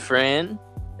 San Fran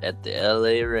at the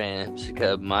LA Rams.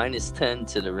 Got minus 10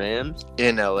 to the Rams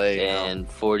in LA and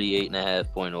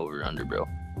 48.5 point over under, bro.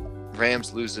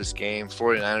 Rams lose this game.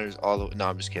 49ers all the way. No,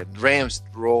 I'm just kidding. Rams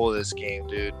roll this game,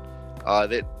 dude.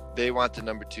 They want the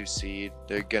number 2 seed.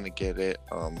 They're gonna get it.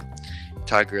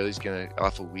 Todd Gurley's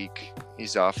off a week.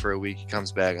 He's off for a week. He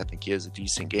comes back. I think he has a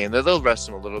decent game. They'll rest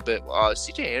him a little bit.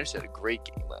 CJ Anderson had a great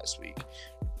game last week.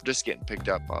 Just getting picked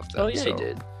up off that. Oh, yeah, he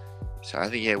did. So I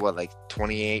think he had,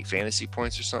 28 fantasy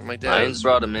points or something like that. Lions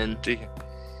brought him in.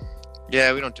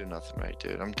 Yeah, we don't do nothing right,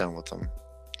 dude. I'm done with them.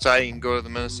 So I didn't go to the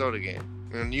Minnesota game.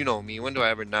 I mean, you know me. When do I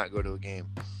ever not go to a game?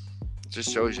 It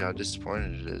just shows you how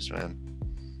disappointed it is, man.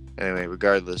 Anyway,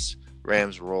 regardless,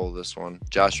 Rams roll this one.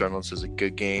 Josh Reynolds is a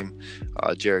good game.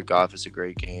 Jared Goff is a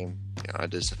great game. I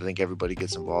think everybody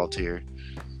gets involved here.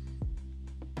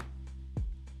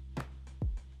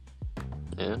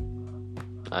 Yeah,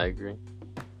 I agree.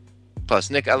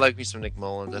 Plus, I like me some Nick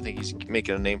Mullins. I think he's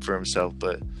making a name for himself,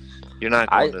 but you're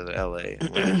not going to the L.A.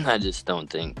 I just don't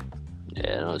think.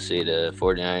 Yeah, I don't see the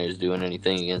 49ers doing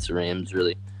anything against the Rams,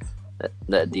 really.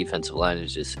 That defensive line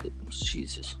is just,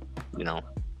 Jesus,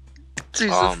 Jesus.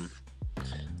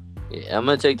 Yeah, I'm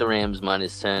going to take the Rams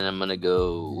 -10. I'm going to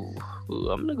go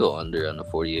under on the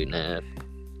 48.5.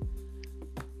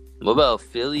 What about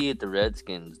Philly at the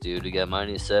Redskins, dude? We got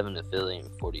 -7 to Philly and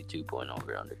 42 point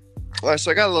over under. Well,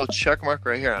 so I got a little check mark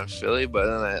right here on Philly, but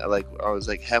then I was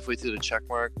like halfway through the check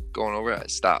mark going over it, I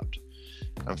stopped.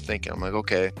 I'm like,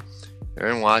 okay,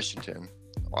 they're in Washington.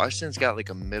 Washington's got like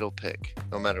a middle pick,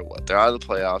 no matter what. They're out of the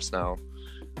playoffs now.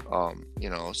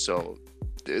 So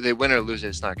they win or lose,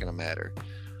 it's not going to matter.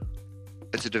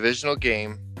 It's a divisional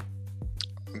game.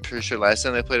 I'm pretty sure last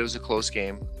time they played it was a close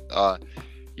game.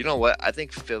 You know what? I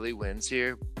think Philly wins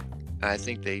here. I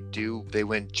think they do. They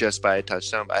win just by a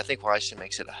touchdown. But I think Washington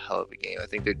makes it a hell of a game. I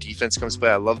think their defense comes to play.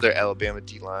 I love their Alabama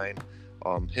D-line.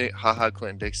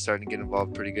 Clinton Dix starting to get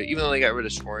involved pretty good. Even though they got rid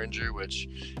of Schwaringer, which,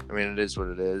 I mean, it is what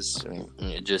it is.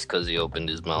 Just because he opened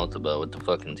his mouth about what the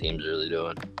fucking team's really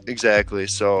doing. Exactly.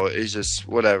 So it's just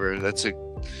whatever.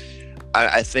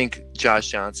 I think Josh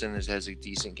Johnson has a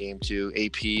decent game too.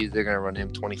 AP, they're going to run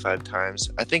him 25 times.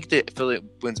 I think that Philly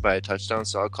wins by a touchdown,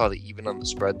 so I'll call it even on the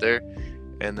spread there.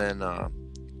 And then,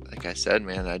 like I said,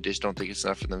 man, I just don't think it's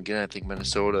enough for them again. I think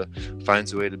Minnesota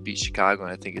finds a way to beat Chicago,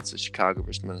 and I think it's a Chicago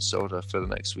versus Minnesota for the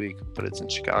next week, but it's in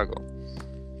Chicago.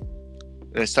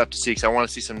 And it's tough to see because I want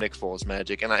to see some Nick Foles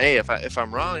magic. And if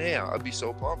I'm wrong, I'd be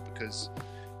so pumped because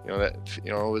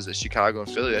was it Chicago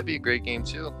and Philly? That'd be a great game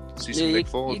too. See some Nick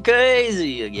Foles. You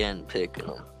crazy again picking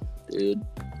them, dude.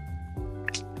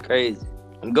 Crazy.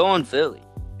 I'm going Philly.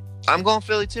 I'm going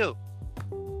Philly too.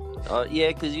 Yeah,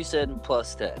 because you said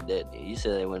 +10, didn't you? You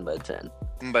said they win by 10.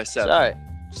 By 7. So, all right.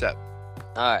 7.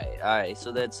 All right.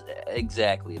 So that's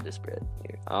exactly the spread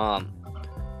here.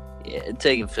 Yeah,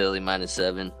 taking Philly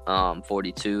 -7.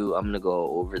 42. I'm gonna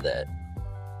go over that.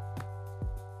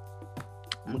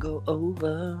 I'm gonna go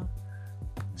over.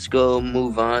 Let's go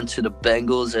move on to the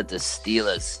Bengals at the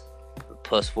Steelers.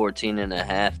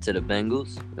 +14.5 to the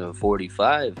Bengals.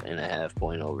 45.5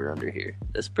 point over under here.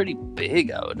 That's pretty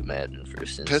big, I would imagine, for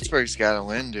Cincy. Pittsburgh's got to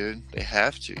win, dude. They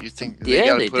have to. You think they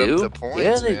got to put do. up the points?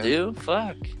 Yeah, they do.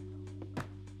 Fuck.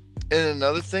 And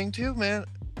another thing too, man.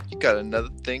 You got another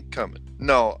thing coming.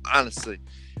 No, honestly,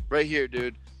 right here,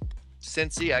 dude.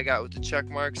 Cincy, I got with the check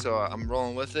mark, so I'm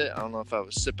rolling with it. I don't know if I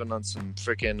was sipping on some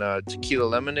freaking tequila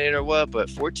lemonade or what, but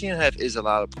 14.5 is a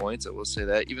lot of points. I will say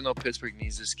that, even though Pittsburgh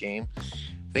needs this game.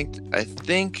 I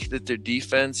think that their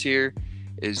defense here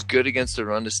is good against the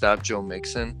run to stop Joe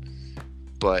Mixon.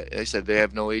 But like I said, they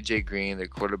have no AJ Green. Their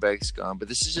quarterback's gone. But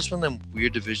this is just one of them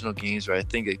weird divisional games where I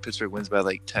think Pittsburgh wins by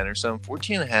like 10 or something.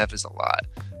 14.5 is a lot.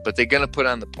 But they're going to put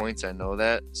on the points. I know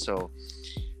that. So,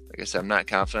 like I said, I'm not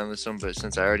confident on this one. But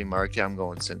since I already marked it, I'm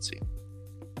going Cincy.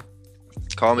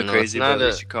 Call me crazy, but at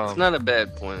least you call me. It's not a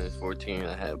bad point. It's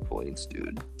 14.5 points,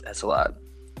 dude. That's a lot.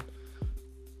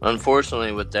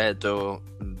 Unfortunately, with that, though,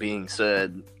 being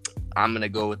said, I'm going to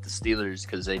go with the Steelers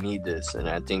because they need this, and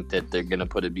I think that they're going to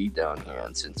put a beat down here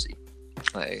on Cincy.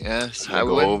 Yes, I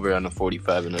will go over on a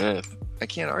 45.5. I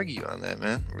can't argue on that,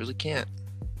 man. I really can't.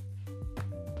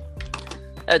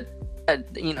 That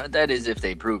is if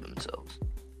they prove themselves.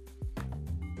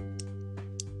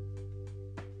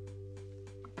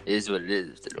 It is what it is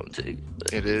if they don't take it.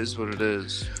 But it is what it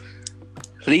is.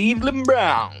 Cleveland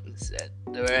Browns at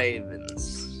the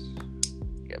Ravens.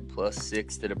 Got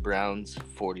 +6 to the Browns,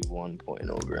 41 point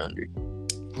over under.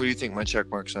 Who do you think my check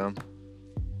mark's on?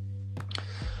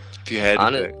 If you had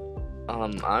to pick.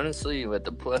 Honestly, with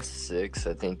the +6,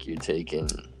 I think you're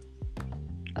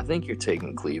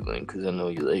taking Cleveland because I know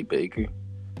you like Baker.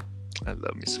 I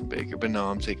love me some Baker, but no,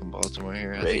 I'm taking Baltimore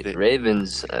here.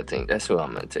 Ravens, I think that's what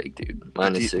I'm gonna take, dude.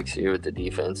 -6 here with the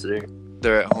defense there.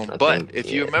 They're at home, but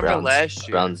if you remember last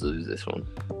year, Browns lose this one.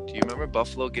 Do you remember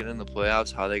Buffalo getting in the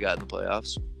playoffs? How they got in the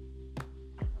playoffs?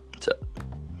 What's up?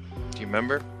 Do you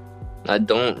remember? I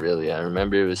don't really. I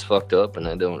remember it was fucked up, and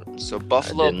I don't. So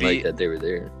Buffalo I didn't like that they were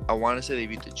there. I want to say they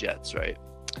beat the Jets, right?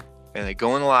 And they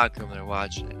go in the locker room and they're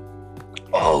watching it.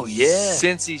 Oh yeah.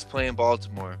 Cincy's playing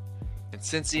Baltimore, and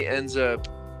Cincy ends up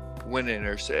winning,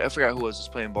 or I forgot who was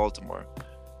playing Baltimore,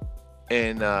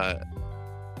 and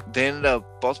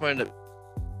Baltimore ended up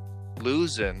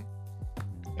losing,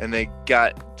 and they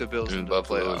got the Bills And into the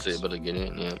Buffalo was playoffs. able to get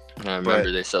in, yeah. I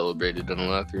remember they celebrated in the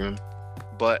locker room.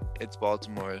 But it's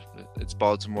Baltimore. It's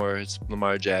Baltimore. It's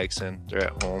Lamar Jackson. They're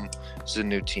at home. It's a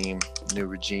new team, new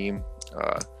regime.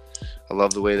 I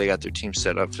love the way they got their team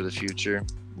set up for the future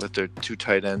with their 2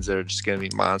 tight ends that are just going to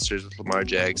be monsters with Lamar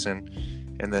Jackson.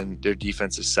 And then their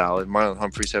defense is solid. Marlon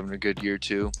Humphrey's having a good year,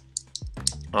 too.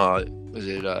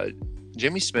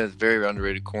 Jimmy Smith, very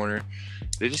underrated corner.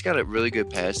 They just got a really good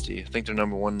pass D. I think they're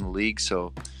number 1 in the league,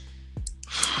 so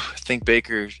I think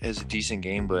Baker has a decent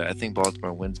game, but I think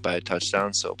Baltimore wins by a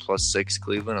touchdown. So +6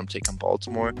 Cleveland. I'm taking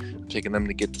Baltimore. I'm taking them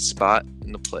to get the spot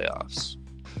in the playoffs.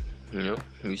 You know,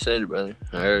 you said it, brother.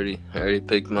 I already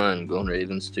picked mine. I'm going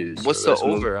Ravens too. So What's the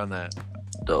over on that?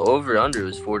 The over under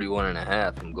is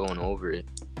 41.5. I'm going over it.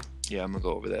 Yeah, I'm gonna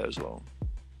go over that as well.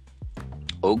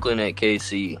 Oakland at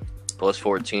KC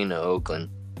 +14 to Oakland,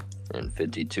 and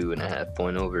 52.5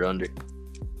 point over under.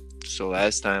 So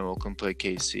last time Oakland played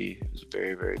KC, it was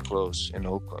very, very close in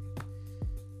Oakland.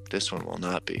 This one will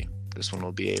not be. This one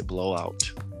will be a blowout.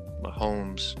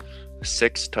 Mahomes,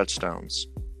 6 touchdowns.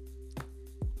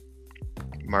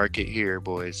 Mark it here,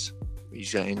 boys.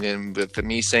 And with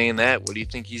me saying that, what do you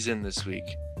think he's in this week?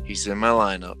 He's in my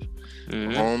lineup.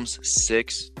 Mm-hmm. Mahomes,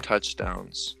 6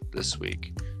 touchdowns this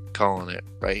week. Calling it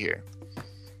right here.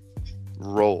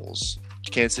 Rolls.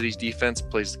 Kansas City's defense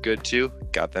plays good too.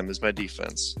 Got them as my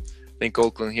defense. I think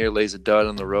Oakland here lays a dud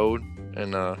on the road,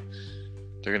 and they're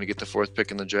going to get the 4th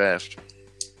pick in the draft.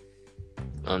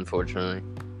 Unfortunately.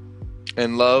 I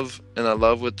love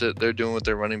what they're doing with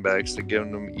their running backs. They're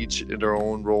giving them each their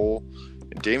own role.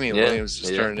 And Damian Williams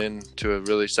has turned into a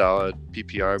really solid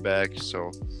PPR back,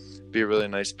 so be a really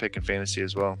nice pick in fantasy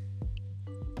as well.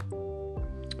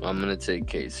 I'm going to take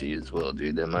KC as well,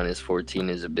 dude. That -14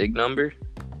 is a big number,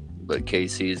 but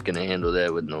KC is going to handle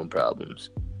that with no problems.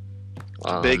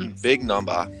 Big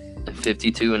number.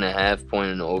 52.5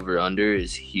 point over under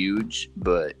is huge,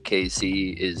 but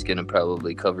KC is going to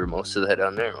probably cover most of that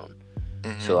on their own.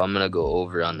 Mm-hmm. So I'm going to go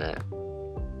over on that.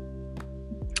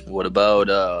 What about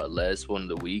last one of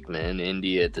the week, man?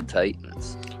 Indy at the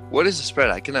Titans. What is the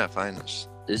spread? I cannot find this.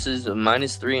 This is a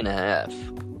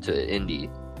 -3.5 to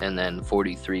Indy, and then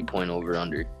 43 point over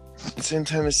under. It's in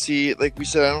Tennessee. Like we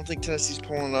said, I don't think Tennessee's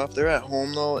pulling it off. They're at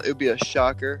home, though. It would be a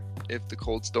shocker if the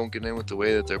Colts don't get in with the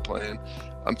way that they're playing.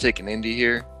 I'm taking Indy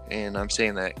here, and I'm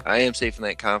saying that I am safe in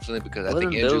that confidently because I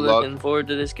think Andrew Luck. Looking forward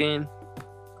to this game.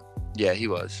 Yeah, he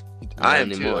was. I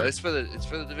am too. It's for the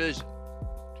division.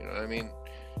 You know what I mean?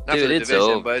 Not for the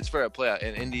division, but it's for a playoff.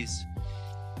 And Indy's.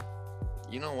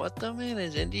 You know what though, man?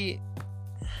 Is Indy?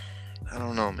 I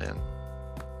don't know, man.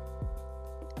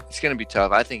 It's gonna be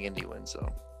tough. I think Indy wins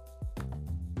though.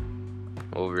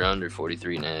 Over under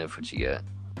 43.5. What you got?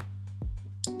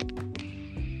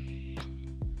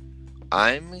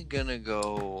 I'm gonna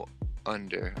go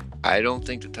under. I don't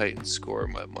think the Titans score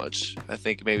much. I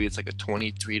think maybe it's like a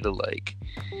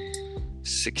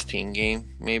 23-16 game,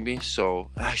 maybe. So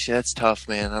actually, that's tough,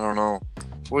 man. I don't know.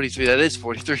 43. That is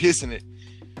 43, isn't it?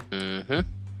 Mm-hmm.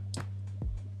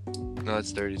 No,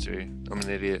 it's 33. I'm an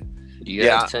idiot. You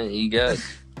got 10. You got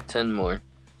 10 more.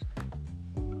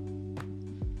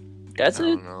 That's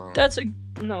a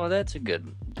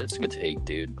good take,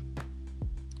 dude.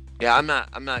 Yeah, I'm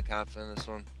not confident in this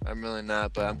one. I'm really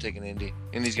not, but I'm taking Indy.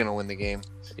 Indy's gonna win the game.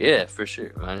 Yeah, for sure.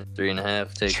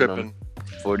 -3.5. Taking them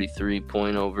 43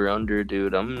 point over under,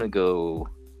 dude. I'm gonna go.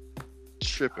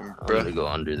 Tripping, bro. I'm gonna go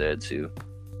under that too.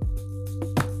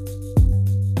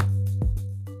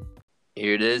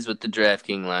 Here it is with the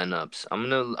DraftKings lineups. I'm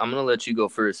gonna let you go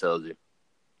first, Elzer.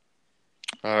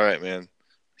 All right, man.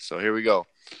 So here we go.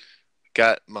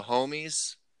 Got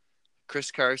Mahomes,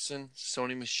 Chris Carson,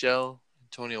 Sony Michel,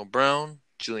 Antonio Brown,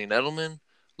 Julian Edelman,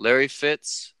 Larry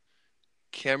Fitz,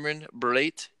 Cameron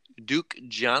Brate, Duke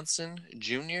Johnson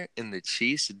Jr., and the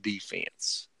Chiefs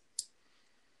defense.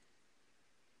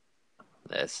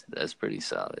 That's pretty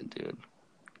solid, dude.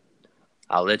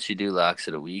 I'll let you do locks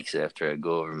of the weeks after I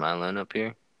go over my lineup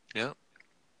here. Yeah.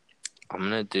 I'm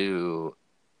going to do...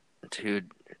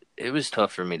 Dude, it was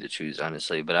tough for me to choose,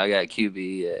 honestly, but I got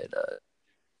QB at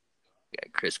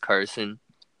got Chris Carson,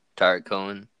 Tarek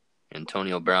Cohen,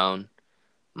 Antonio Brown,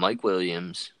 Mike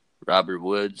Williams, Robert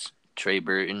Woods, Trey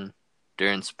Burton,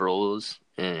 Darren Sproles,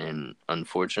 and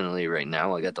unfortunately right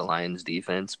now I got the Lions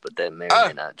defense, but that may or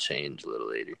may not change a little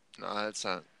later. No, it's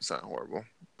not horrible.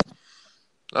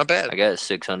 Not bad. I got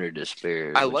 600 to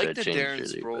spare. I like the Darren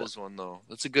Sproles one, though.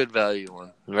 That's a good value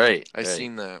one. Right. I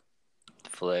seen that.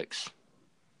 Flex.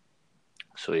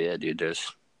 So, yeah, dude,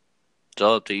 it's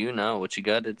all up to you now. What you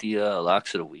got at the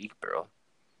locks of the week, bro?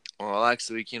 Well,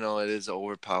 actually, week, it is an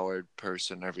overpowered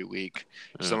person every week.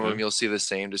 Some of them you'll see the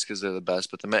same just because they're the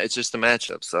best, but it's just the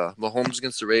matchups. Mahomes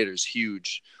against the Raiders,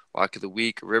 huge. Lock of the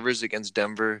week. Rivers against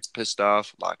Denver, pissed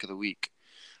off. Lock of the week.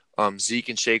 Zeke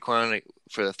and Saquon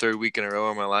for the third week in a row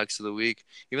are my locks of the week.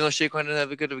 Even though Saquon didn't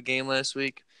have a good of a game last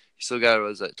week, he still got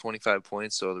was at 25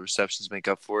 points, so the receptions make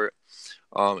up for it.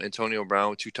 Antonio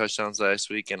Brown with 2 touchdowns last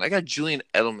week, and I got Julian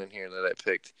Edelman here that I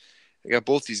picked. I got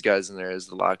both these guys in there as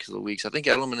the locks of the week. So I think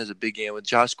Edelman is a big game with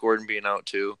Josh Gordon being out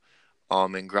too,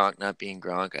 and Gronk not being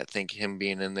Gronk. I think him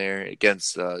being in there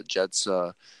against Jets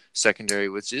secondary,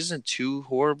 which isn't too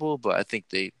horrible, but I think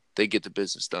they get the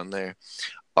business done there.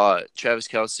 Travis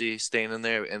Kelce staying in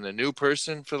there, and the new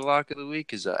person for the lock of the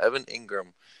week is Evan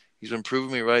Ingram. He's been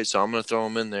proving me right, so I'm going to throw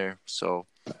him in there. So,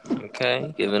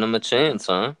 okay, giving him a chance,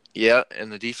 huh? Yeah,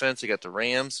 and the defense, I got the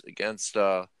Rams against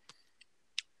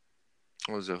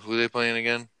what was it? Who are they playing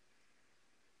again?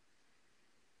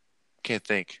 Can't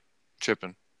think.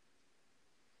 Tripping.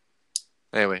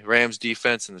 Anyway, Rams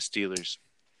defense and the Steelers.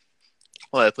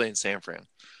 Well, they play in San Fran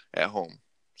at home.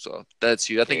 So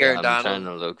that's you. I think Aaron Donald. I'm trying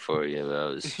to look for you, but I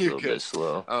was a little bit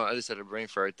slow. Oh, I just had a brain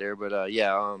fart there, but I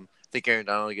think Aaron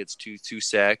Donald gets two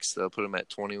sacks. They'll put him at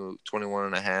 20, 21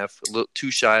 and a half. A little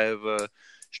too shy of a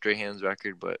Strahan's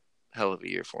record, but hell of a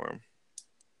year for him.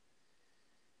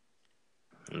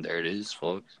 And there it is,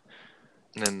 folks.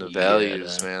 And then the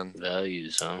values, man.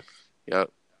 Values, huh? Yep.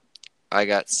 I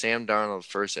got Sam Darnold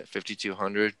first at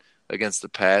 5,200 against the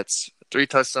Pats. 3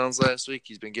 touchdowns last week.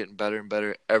 He's been getting better and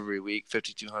better every week.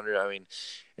 5,200. I mean,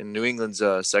 and New England's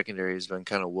secondary has been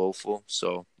kind of woeful,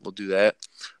 so we'll do that.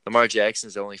 Lamar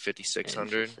Jackson's only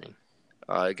 5,600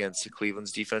 against the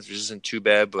Cleveland's defense, which isn't too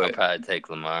bad. But I'll probably take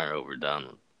Lamar over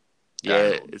Donald.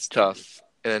 Yeah, it's tough.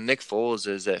 And then Nick Foles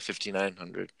is at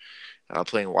 5,900.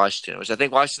 Playing Washington, which I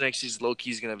think Washington actually is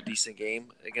low-key is going to have a decent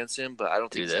game against him, but I don't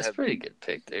think that's a pretty good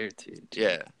pick there, too.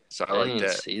 Yeah, so I like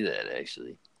that. See that,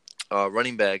 actually.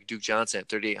 Running back, Duke Johnson at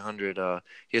 3,800.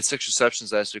 He had 6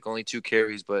 receptions last week, only 2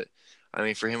 carries, but, I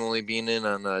mean, for him only being in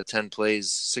on 10 plays,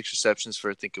 6 receptions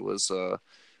for, I think it was,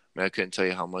 I couldn't tell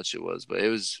you how much it was, but it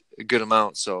was a good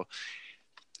amount, so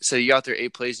you out there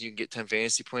 8 plays and you can get 10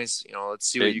 fantasy points. Let's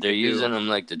see what you can do. They're using him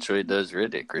like Detroit does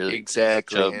Riddick, really.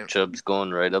 Exactly. Chubb's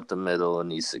going right up the middle,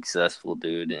 and he's successful,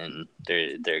 dude. And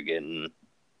they're getting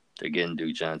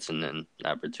Duke Johnson and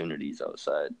opportunities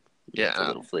outside. Yeah,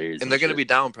 little flares. And they're going to be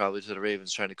down probably to the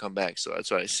Ravens trying to come back. So that's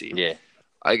what I see. Yeah.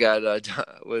 I got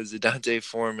Dante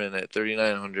Foreman at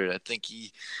 3,900. I think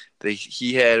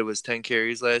he had 10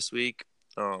 carries last week.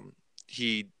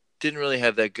 He didn't really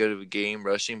have that good of a game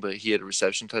rushing, but he had a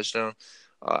reception touchdown.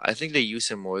 I think they use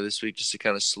him more this week just to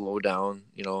kind of slow down,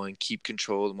 and keep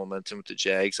control of the momentum with the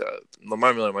Jags.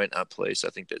 Lamar Miller might not play, so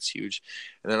I think that's huge.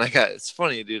 And then it's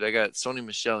funny, dude, I got Sony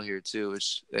Michel here too,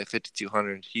 which at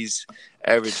 5,200. He's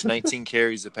averaged 19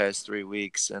 carries the past 3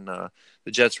 weeks, and the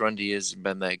Jets' run D hasn't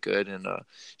been that good. And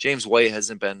James White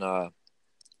hasn't been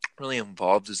really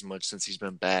involved as much since he's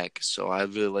been back. So I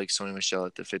really like Sony Michel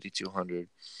at the 5,200.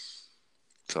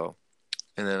 So,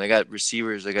 and then I got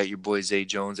receivers. I got your boy Zay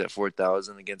Jones at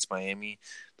 4,000 against Miami.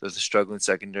 There's a struggling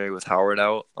secondary with Howard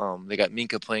out. They got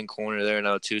Minka playing corner there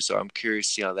now too, so I'm curious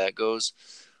to see how that goes.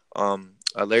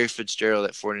 Larry Fitzgerald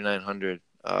at 4,900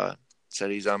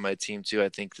 said he's on my team too. I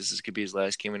think could be his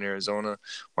last game in Arizona.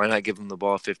 Why not give him the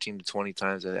ball 15 to 20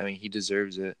 times? I mean, he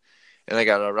deserves it. And I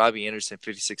got Robbie Anderson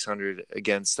 5,600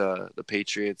 against the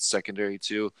Patriots secondary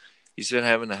too. He's been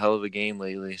having a hell of a game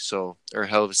lately, or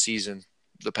hell of a season.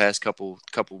 The past couple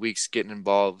weeks, getting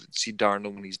involved, see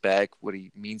Darnold when he's back, what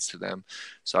he means to them.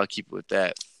 So I'll keep it with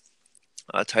that.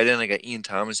 Tight end, I got Ian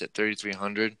Thomas at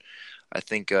 3,300. I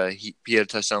think he had a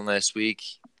touchdown last week,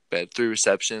 but had 3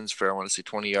 receptions for, I want to say,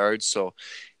 20 yards. So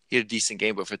he had a decent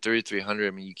game, but for 3,300, I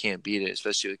mean, you can't beat it,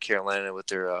 especially with Carolina with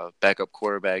their backup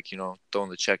quarterback, throwing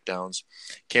the checkdowns.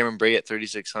 Cameron Brate at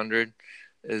 3,600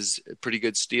 is a pretty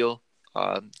good steal.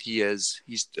 Atlanta's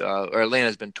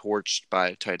been torched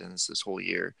by tight ends this whole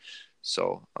year,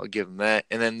 so I'll give him that.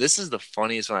 And then this is the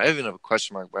funniest one. I even have a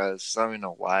question mark by this. I don't even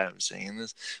know why I'm saying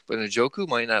this, but Njoku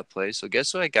might not play. So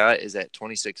guess what I got is at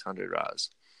 2,600.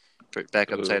 Roz,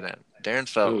 backup tight end, Darren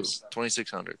Fells,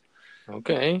 2,600.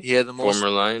 Okay, he had the most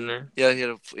former Liner. Yeah, he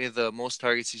had the most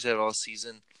targets he's had all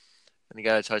season, and he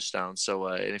got a touchdown. So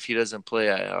and if he doesn't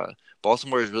play,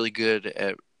 Baltimore is really good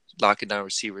at locking down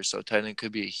receivers, so tight end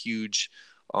could be a huge,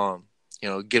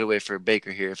 getaway for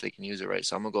Baker here if they can use it right.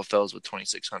 So I'm gonna go Fells with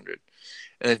 2,600.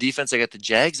 And the defense, I got the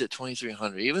Jags at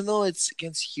 2,300. Even though it's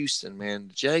against Houston, man,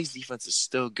 the Jags defense is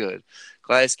still good.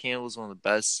 Calais Campbell is one of the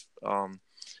best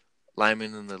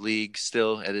linemen in the league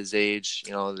still at his age.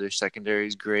 Their secondary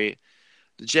is great.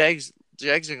 The Jags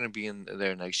Jags are going to be in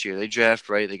there next year. They draft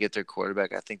right. They get their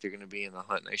quarterback. I think they're going to be in the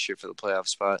hunt next year for the playoff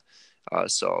spot.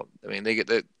 So I mean, they got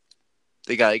to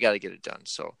get it done.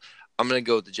 So I'm going to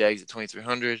go with the Jags at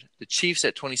 2,300. The Chiefs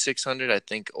at 2,600. I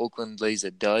think Oakland lays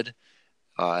a dud.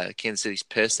 Kansas City's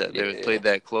pissed that they played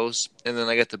that close. And then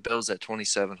I got the Bills at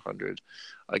 2,700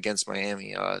 against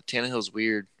Miami. Tannehill's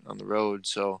weird on the road,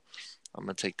 so I'm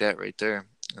going to take that right there.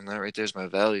 And that right there's my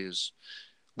values.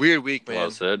 Weird week, man.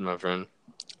 Well said, my friend.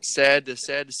 Sad to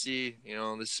see,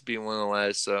 this being one of the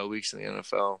last weeks in the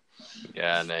NFL.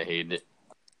 Yeah, and I hate it.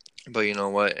 But you know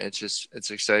what? It's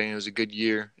exciting. It was a good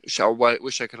year. I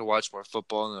wish I could have watched more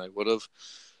football than I would have.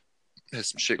 Had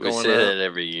some shit going on. We say that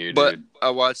every year, but dude.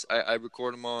 I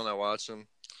record them all and I watch them.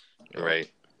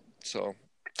 Right. So,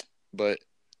 but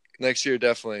next year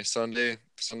definitely Sunday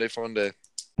fun day.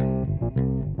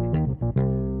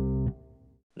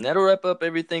 And that'll wrap up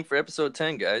everything for episode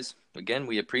 10, guys. Again,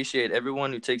 we appreciate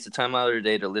everyone who takes the time out of their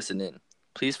day to listen in.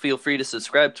 Please feel free to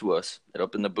subscribe to us at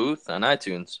Up in the Booth on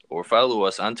iTunes or follow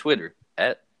us on Twitter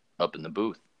at Up in the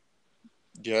Booth.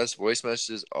 Yes, voice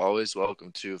messages always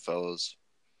welcome too, fellas.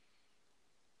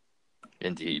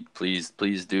 Indeed. Please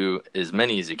do as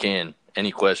many as you can.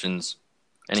 Any questions,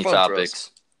 any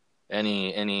topics,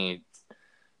 any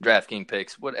DraftKings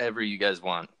picks, whatever you guys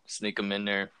want. Sneak them in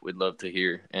there. We'd love to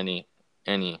hear any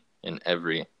and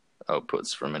every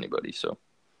outputs from anybody. So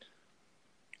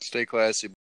stay classy.